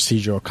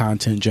 Procedural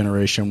content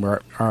generation,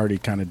 we're already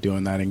kind of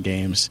doing that in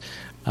games.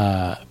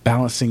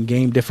 Balancing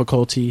game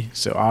difficulty,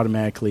 so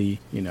automatically,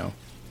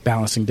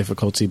 balancing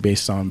difficulty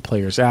based on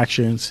players'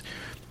 actions.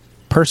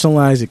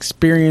 Personalized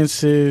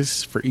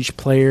experiences for each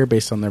player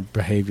based on their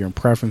behavior and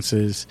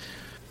preferences.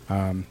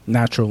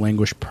 Natural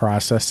language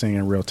processing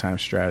and real-time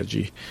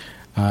strategy.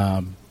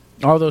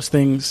 All those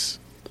things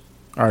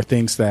are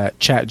things that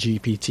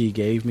ChatGPT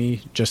gave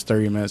me just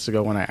 30 minutes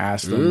ago when I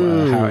asked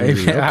them how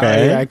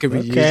AI could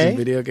be used in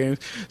video games.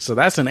 So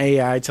that's an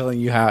AI telling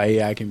you how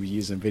AI can be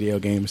used in video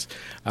games.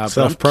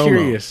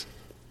 Self-promo.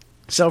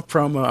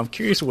 Self-promo. I'm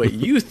curious what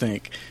you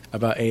think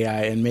about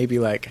AI and maybe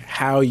like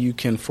how you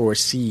can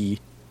foresee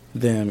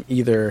them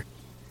either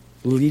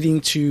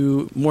leading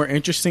to more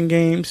interesting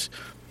games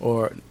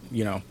or,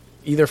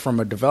 either from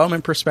a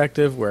development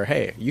perspective where,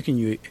 hey, you can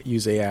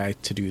use AI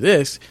to do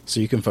this so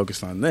you can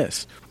focus on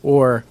this.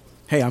 Or,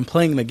 hey, I'm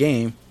playing the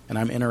game and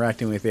I'm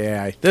interacting with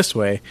AI this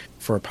way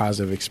for a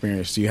positive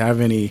experience. Do you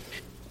have any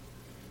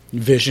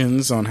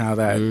visions on how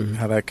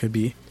that could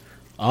be?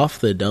 Off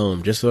the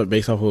dome, just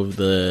based off of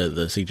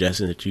the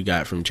suggestion that you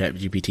got from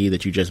ChatGPT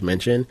that you just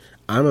mentioned,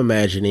 I'm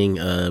imagining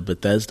a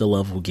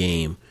Bethesda-level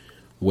game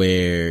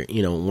where,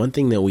 one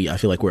thing that I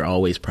feel like we're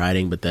always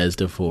priding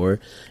Bethesda for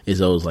is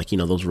those,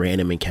 those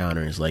random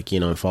encounters.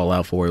 In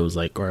Fallout 4, it was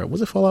or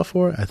was it Fallout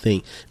 4? I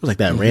think it was like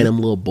that random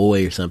little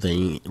boy or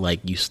something. Like,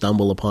 you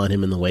stumble upon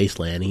him in the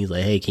wasteland, and he's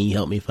like, hey, can you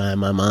help me find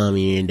my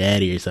mommy and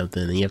daddy or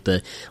something? And you have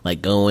to,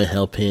 go and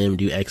help him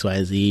do X,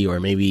 Y, Z, or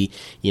maybe,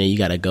 you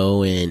got to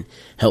go and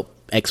help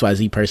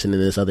XYZ person in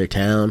this other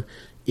town.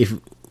 If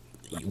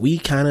we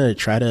kind of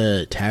try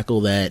to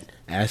tackle that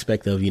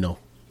aspect of,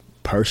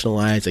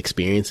 personalized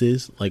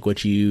experiences like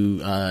what you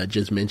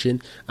just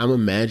mentioned, I'm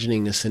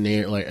imagining a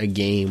scenario, like a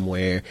game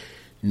where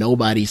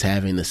nobody's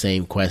having the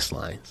same quest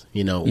lines,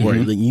 or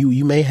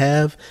you may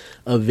have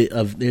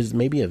there's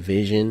maybe a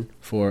vision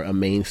for a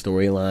main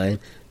storyline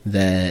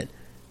that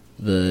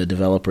the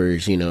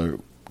developers,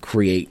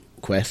 create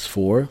quests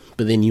for,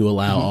 but then you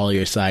allow all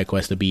your side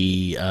quests to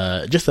be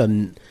just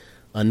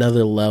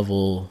another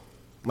level,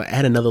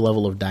 add another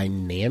level of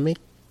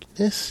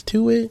dynamicness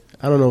to it.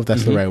 I don't know if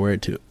that's the right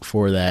word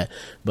for that,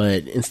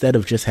 but instead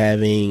of just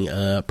having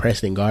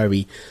Preston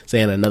Garvey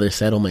saying another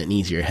settlement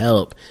needs your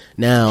help,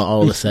 now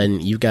all of a sudden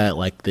you've got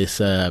this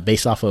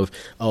based off of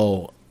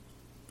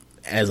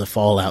as a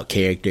Fallout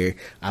character,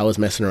 I was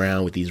messing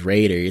around with these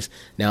raiders.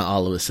 Now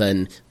all of a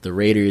sudden, the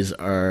raiders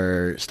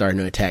are starting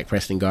to attack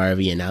Preston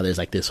Garvey, and now there's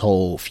like this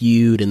whole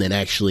feud. And then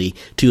actually,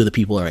 two of the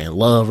people are in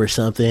love or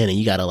something, and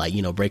you got to like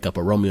break up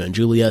a Romeo and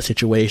Juliet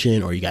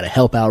situation, or you got to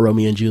help out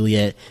Romeo and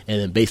Juliet. And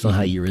then based on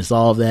how you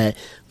resolve that,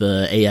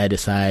 the AI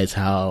decides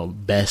how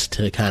best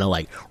to kind of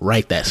like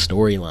write that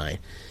storyline.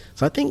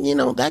 So I think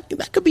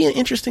that could be an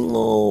interesting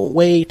little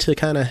way to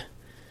kind of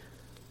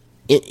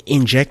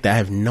inject that. I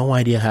have no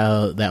idea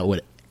how that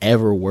would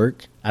ever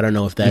work. I don't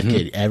know if that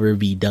could ever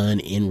be done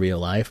in real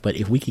life, but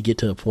if we could get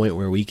to a point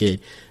where we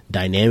could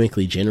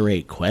dynamically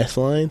generate quest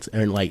lines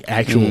and like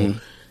actual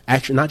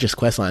not just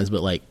quest lines,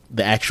 but like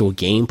the actual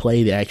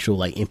gameplay, the actual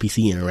like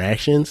NPC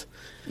interactions,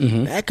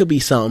 that could be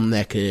something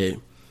that could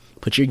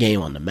put your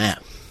game on the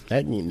map.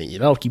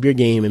 That'll keep your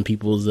game in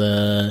people's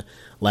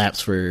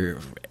laps for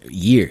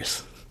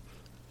years,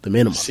 the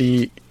minimum.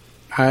 See,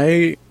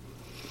 I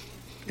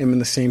am in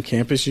the same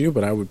camp as you,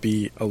 but I would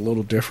be a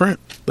little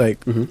different.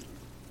 Like,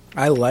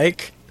 I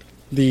like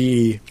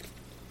the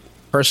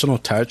personal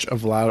touch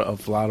of a lot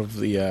of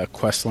the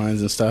quest lines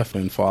and stuff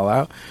in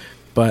Fallout,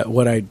 but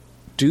what I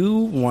do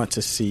want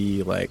to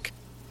see, like,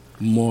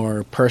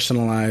 more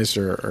personalized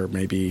or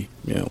maybe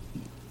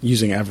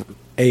using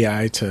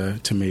AI to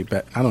maybe,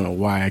 I don't know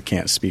why I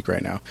can't speak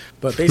right now,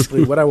 but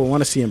basically what I would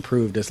want to see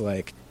improved is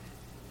like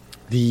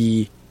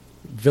the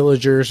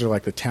villagers or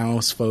like the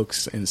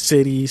townsfolks in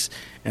cities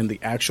and the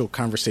actual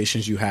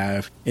conversations you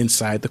have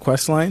inside the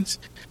quest lines.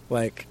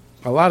 Like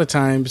a lot of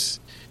times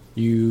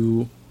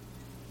we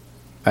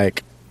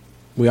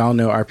all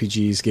know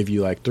RPGs give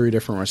you like 3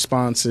 different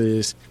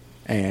responses,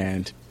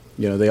 and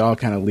they all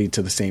kind of lead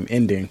to the same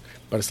ending,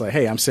 but it's like,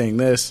 hey, I'm saying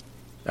this,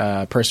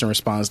 person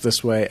responds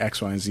this way,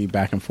 X, Y, and Z,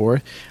 back and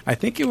forth. I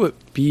think it would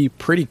be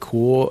pretty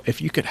cool if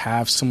you could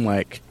have some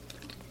like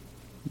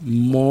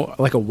more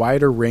like a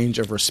wider range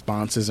of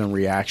responses and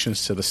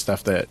reactions to the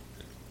stuff that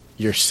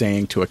you're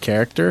saying to a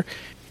character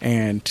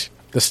and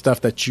the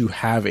stuff that you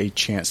have a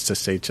chance to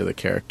say to the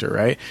character,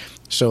 right?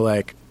 So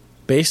like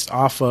based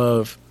off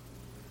of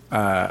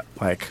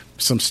like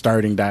some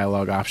starting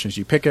dialogue options,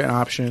 you pick an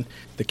option,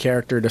 the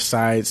character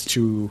decides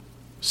to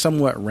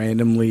somewhat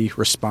randomly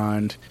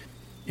respond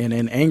in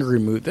an angry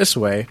mood this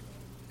way,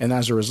 and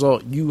as a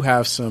result you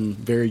have some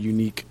very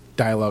unique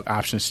dialogue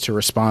options to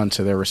respond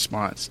to their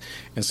response,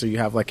 and so you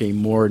have like a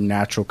more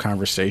natural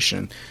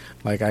conversation.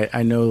 Like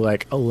I know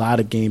like a lot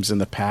of games in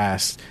the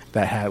past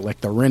that had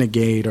like the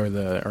Renegade or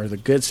the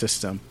good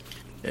system,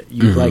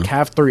 you like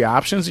have 3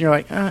 options and you're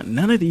like,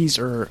 none of these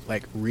are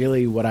like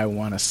really what I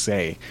want to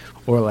say,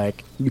 or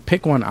like you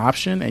pick one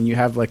option and you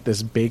have like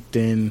this baked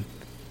in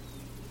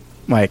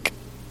like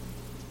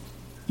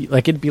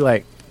it'd be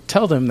like,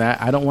 tell them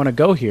that I don't want to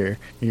go here,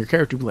 and your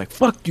character would be like,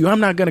 fuck you,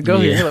 I'm not going to go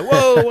here. You're like,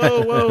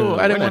 whoa,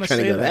 I didn't want to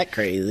say go that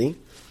crazy.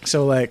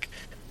 So like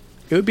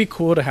it would be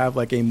cool to have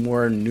like a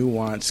more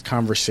nuanced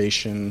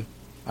conversation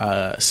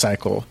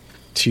cycle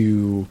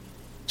to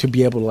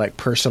be able to like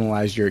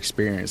personalize your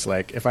experience.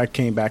 Like if I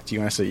came back to you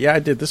and I said, yeah, I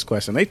did this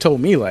quest, and they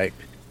told me like,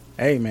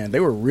 hey man, they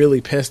were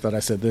really pissed that I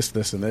said this,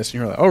 and this, and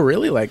you're like, oh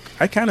really? Like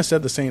I kind of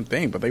said the same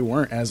thing, but they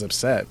weren't as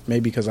upset,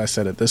 maybe because I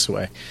said it this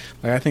way.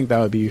 Like I think that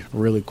would be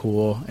really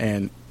cool.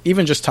 And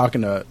even just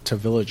talking to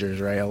villagers,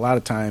 right? A lot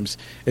of times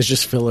it's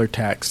just filler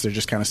text. They're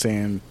just kind of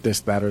saying this,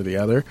 that, or the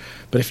other.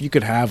 But if you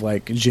could have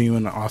like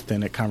genuine,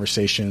 authentic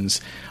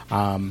conversations,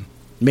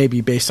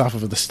 maybe based off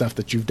of the stuff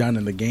that you've done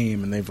in the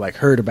game, and they've like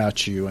heard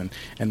about you and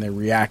they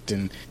react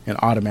and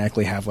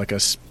automatically have like a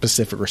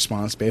specific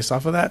response based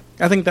off of that,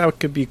 I think that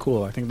could be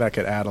cool. I think that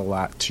could add a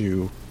lot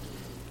to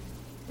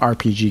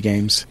RPG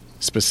games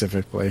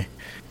specifically.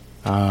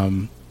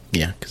 Yeah,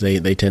 because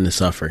they tend to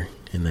suffer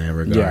in that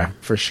regard. Yeah,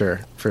 for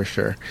sure.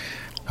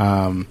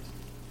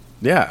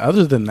 Yeah,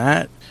 other than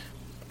that,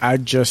 I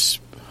just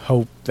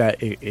hope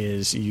that it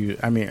is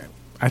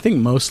I think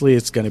mostly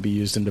it's going to be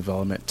used in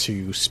development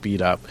to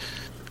speed up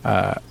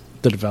the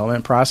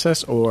development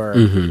process,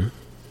 or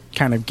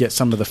kind of get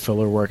some of the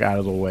filler work out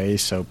of the way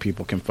so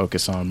people can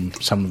focus on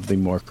some of the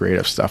more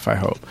creative stuff, I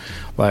hope.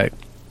 Like,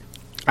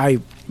 I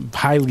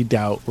highly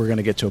doubt we're going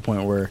to get to a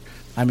point where,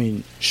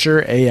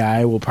 sure,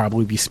 AI will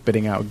probably be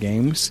spitting out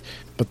games,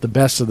 but the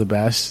best of the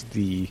best,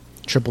 the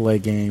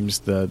AAA games,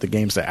 the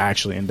games that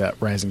actually end up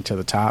rising to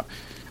the top,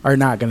 are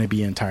not going to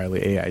be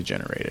entirely AI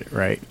generated,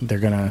 right? They're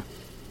going to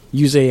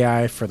use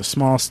AI for the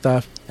small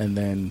stuff, and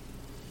then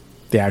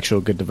the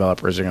actual good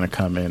developers are going to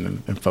come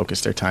in and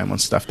focus their time on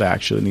stuff that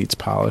actually needs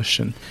polish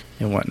and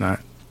whatnot.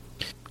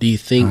 Do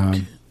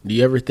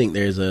you ever think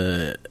there's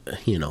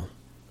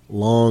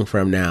long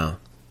from now,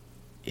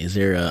 is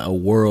there a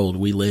world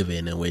we live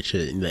in which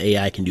the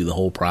AI can do the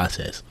whole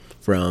process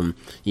from,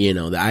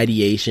 the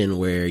ideation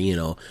where,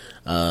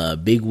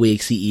 big wig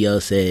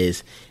CEO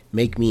says,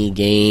 make me a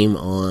game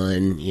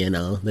on,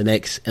 the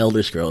next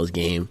Elder Scrolls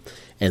game,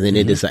 and then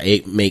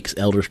it makes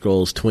Elder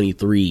Scrolls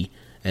 23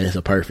 and it's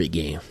a perfect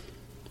game?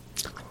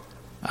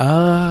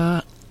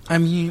 I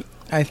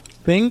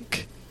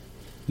think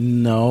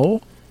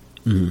no.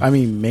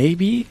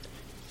 Maybe,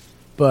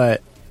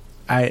 but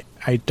I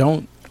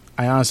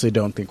honestly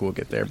don't think we'll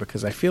get there,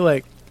 because I feel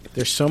like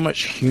there's so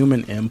much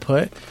human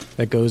input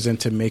that goes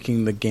into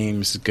making the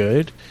games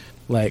good.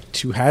 Like,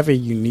 to have a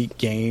unique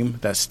game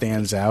that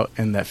stands out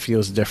and that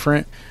feels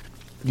different,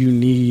 you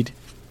need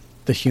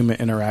the human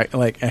interact.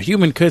 Like, a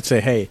human could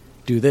say, hey,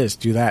 do this,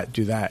 do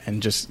that,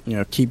 and just,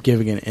 keep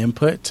giving an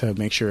input to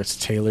make sure it's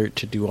tailored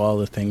to do all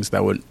the things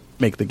that would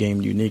make the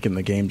game unique, and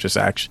the game just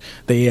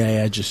the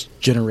AI just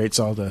generates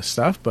all the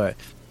stuff. But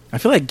I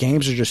feel like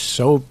games are just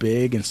so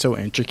big and so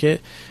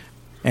intricate,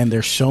 and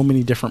there's so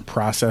many different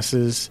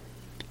processes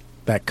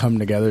that come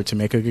together to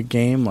make a good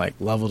game, like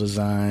level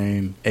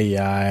design,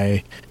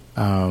 AI,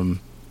 I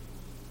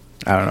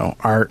don't know,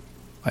 art.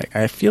 Like,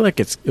 I feel like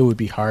it would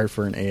be hard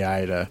for an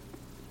AI to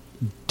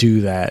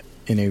do that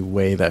in a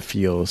way that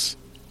feels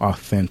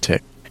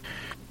authentic.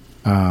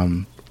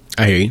 I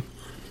hear you,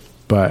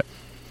 but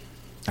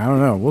I don't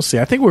know. We'll see.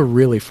 I think we're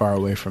really far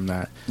away from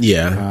that.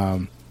 Yeah.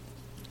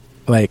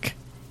 Like,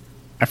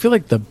 I feel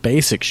like the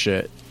basic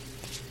shit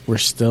we're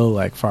still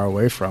like far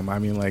away from. I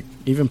mean, like,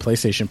 even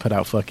PlayStation put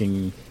out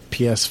fucking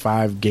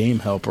PS5 game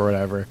help or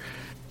whatever,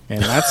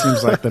 and that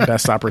seems like the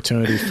best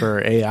opportunity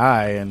for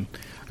AI. And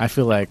I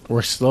feel like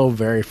we're still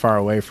very far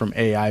away from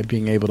AI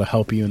being able to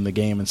help you in the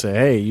game and say,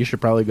 hey, you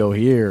should probably go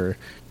here, or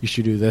you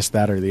should do this,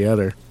 that, or the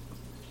other.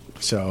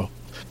 So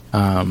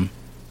I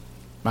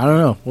don't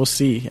know, we'll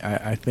see.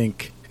 I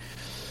think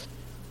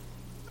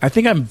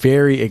I'm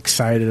very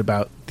excited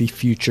about the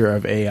future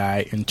of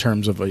AI in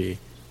terms of a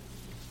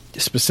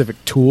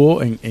specific tool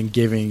and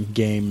giving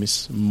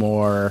games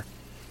more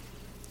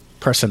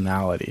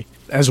personality.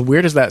 As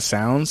weird as that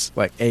sounds,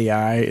 like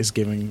AI is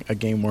giving a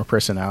game more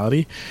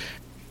personality,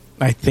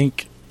 I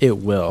think it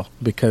will,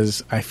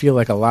 because I feel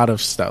like a lot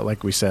of stuff,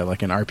 like we said,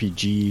 like in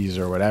RPGs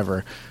or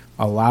whatever,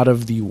 a lot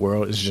of the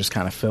world is just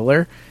kind of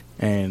filler,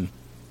 and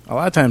a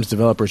lot of times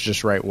developers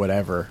just write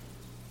whatever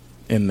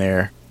in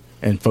there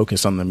and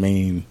focus on the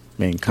main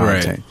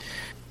content.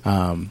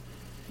 Right.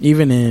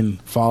 Even in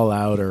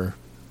Fallout or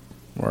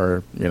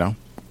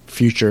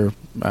future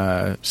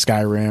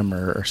Skyrim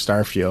or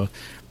Starfield,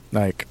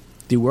 like,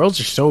 the worlds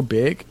are so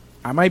big.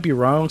 I might be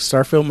wrong.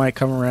 Starfield might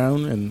come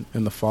around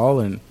in the fall,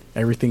 and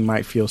everything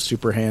might feel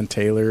super hand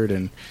tailored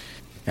and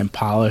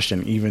polished,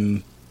 and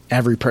even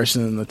every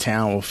person in the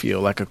town will feel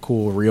like a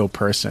cool real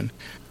person.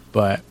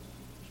 But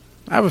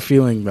I have a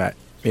feeling that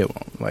it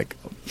won't. Like,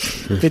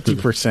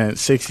 50%,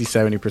 60,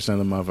 70% of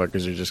the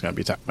motherfuckers are just going to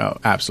be talking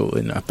about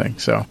absolutely nothing.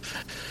 So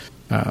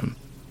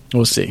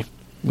we'll see.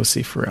 We'll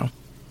see for real.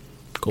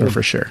 Cool. Or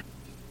for sure.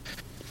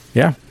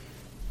 Yeah.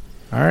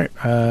 All right.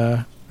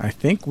 I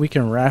think we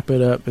can wrap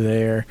it up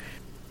there.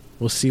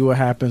 We'll see what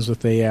happens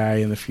with AI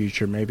in the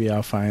future. Maybe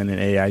I'll find an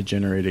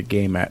AI-generated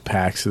game at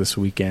PAX this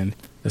upcoming weekend.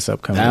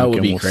 That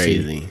would be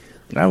crazy.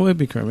 That would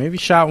be crazy. Maybe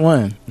Shot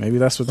 1. Maybe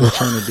that's what they're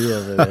trying to do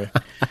over there.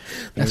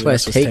 That's why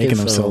it's taking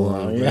them so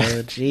long. Yeah.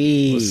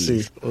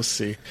 Jeez. We'll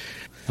see.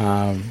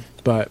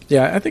 But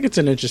yeah, I think it's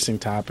an interesting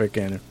topic,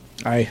 and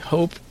I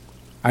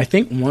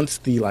think once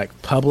the like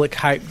public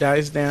hype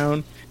dies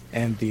down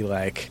and the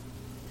like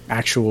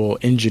actual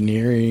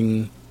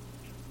engineering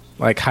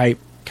like hype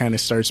kind of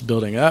starts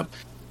building up,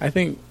 I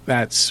think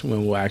that's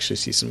when we'll actually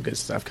see some good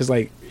stuff. Because,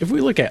 like, if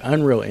we look at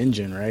Unreal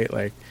Engine, right?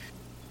 Like,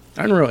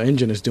 Unreal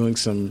Engine is doing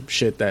some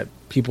shit that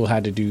people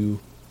had to do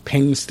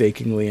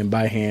painstakingly and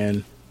by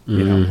hand, a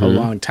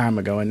long time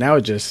ago. And now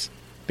it just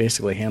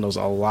basically handles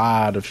a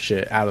lot of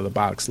shit out of the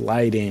box.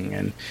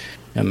 Lighting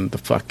and the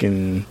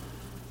fucking,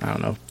 I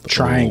don't know, the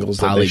triangles.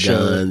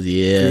 Polygons,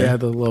 Yeah,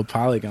 the little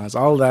polygons.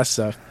 All of that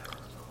stuff.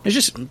 It's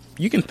just,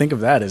 you can think of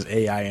that as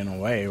AI in a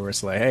way, where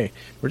it's like, hey,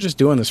 we're just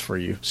doing this for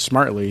you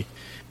smartly,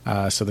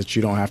 so that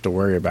you don't have to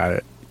worry about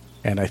it.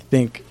 And I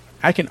think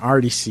I can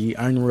already see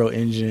Unreal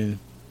Engine,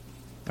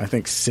 I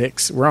think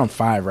 6. We're on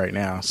 5 right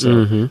now.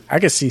 So I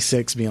could see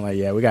 6 being like,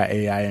 yeah, we got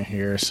AI in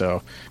here.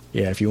 So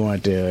yeah, if you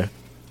want to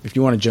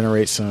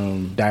generate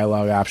some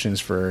dialogue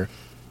options for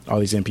all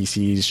these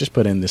NPCs, just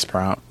put in this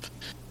prompt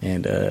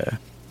and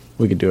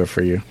we can do it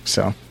for you.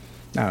 So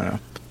I don't know.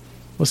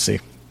 We'll see.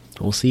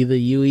 We'll see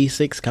the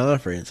UE6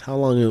 conference. How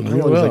long is it going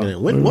to...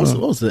 What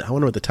was the... I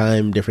wonder what the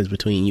time difference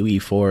between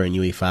UE4 and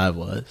UE5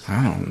 was.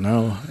 I don't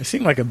know. It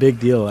seemed like a big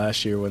deal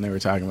last year when they were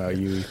talking about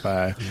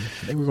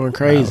UE5. They were going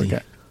crazy.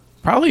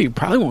 Probably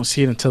won't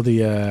see it until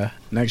the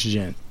next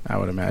gen, I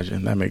would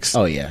imagine. That makes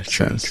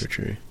sense.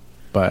 True.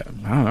 But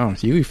I don't know.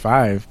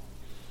 UE5,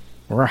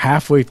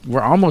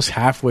 we're almost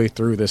halfway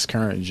through this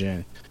current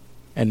gen,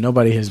 and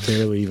nobody has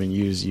barely even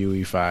used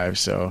UE5,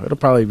 so it'll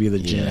probably be the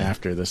gen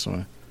after this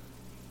one.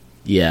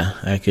 Yeah,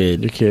 I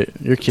could.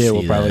 Your kid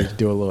will probably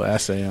do a little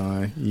essay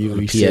on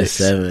UE6.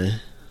 PS7.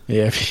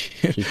 Yeah,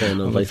 she's playing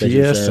on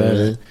PlayStation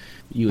 7.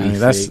 UE6. I mean,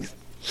 that's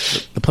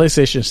the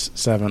PlayStation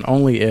 7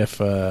 only if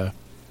the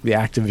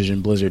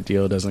Activision Blizzard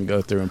deal doesn't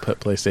go through and put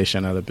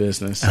PlayStation out of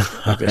business.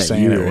 Like they're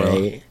saying it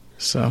will.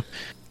 So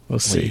we'll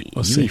see.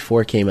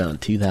 UE4 came out in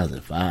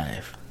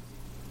 2005.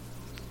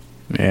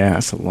 Yeah,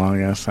 that's a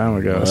long ass time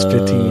ago. It's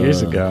 15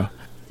 years ago.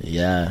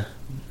 Yeah.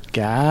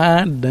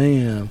 God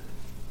damn.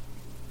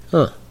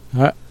 Huh.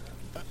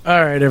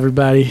 All right,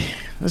 everybody.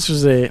 This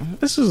was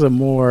a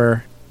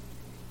more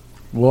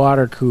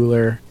water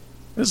cooler.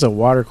 This is a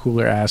water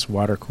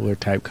cooler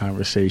type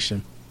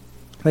conversation.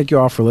 Thank you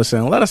all for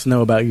listening. Let us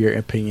know about your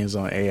opinions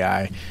on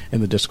AI in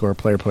the Discord,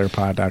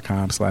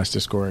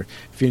 playerplayerpod.com/Discord.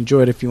 If you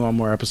enjoyed it, if you want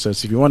more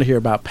episodes, if you want to hear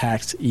about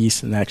PAX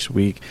East next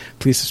week,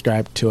 please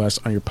subscribe to us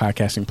on your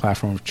podcasting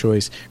platform of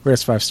choice. Rate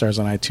us 5 stars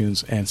on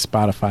iTunes and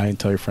Spotify and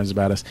tell your friends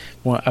about us.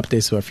 If you want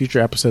updates about future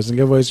episodes and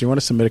giveaways, you want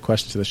to submit a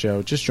question to the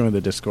show, just join the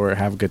Discord,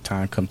 have a good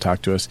time, come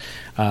talk to us,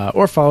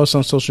 or follow us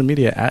on social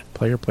media at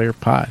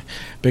PlayerPlayerPod.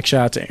 Big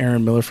shout out to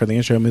Aaron Miller for the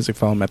intro music.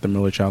 Follow him at The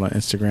Miller Child on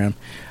Instagram.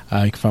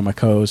 You can find my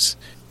co-hosts,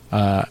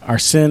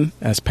 Arsene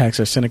as Pax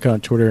Arsenica on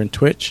Twitter and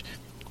Twitch,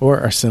 or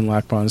Arsene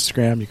Lockball on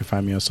Instagram. You can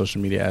find me on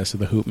social media as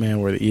The Hoop Man,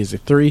 where the E is a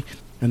 3.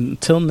 And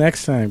until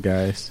next time,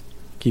 guys,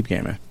 keep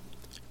gaming.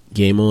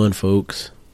 Game on, folks.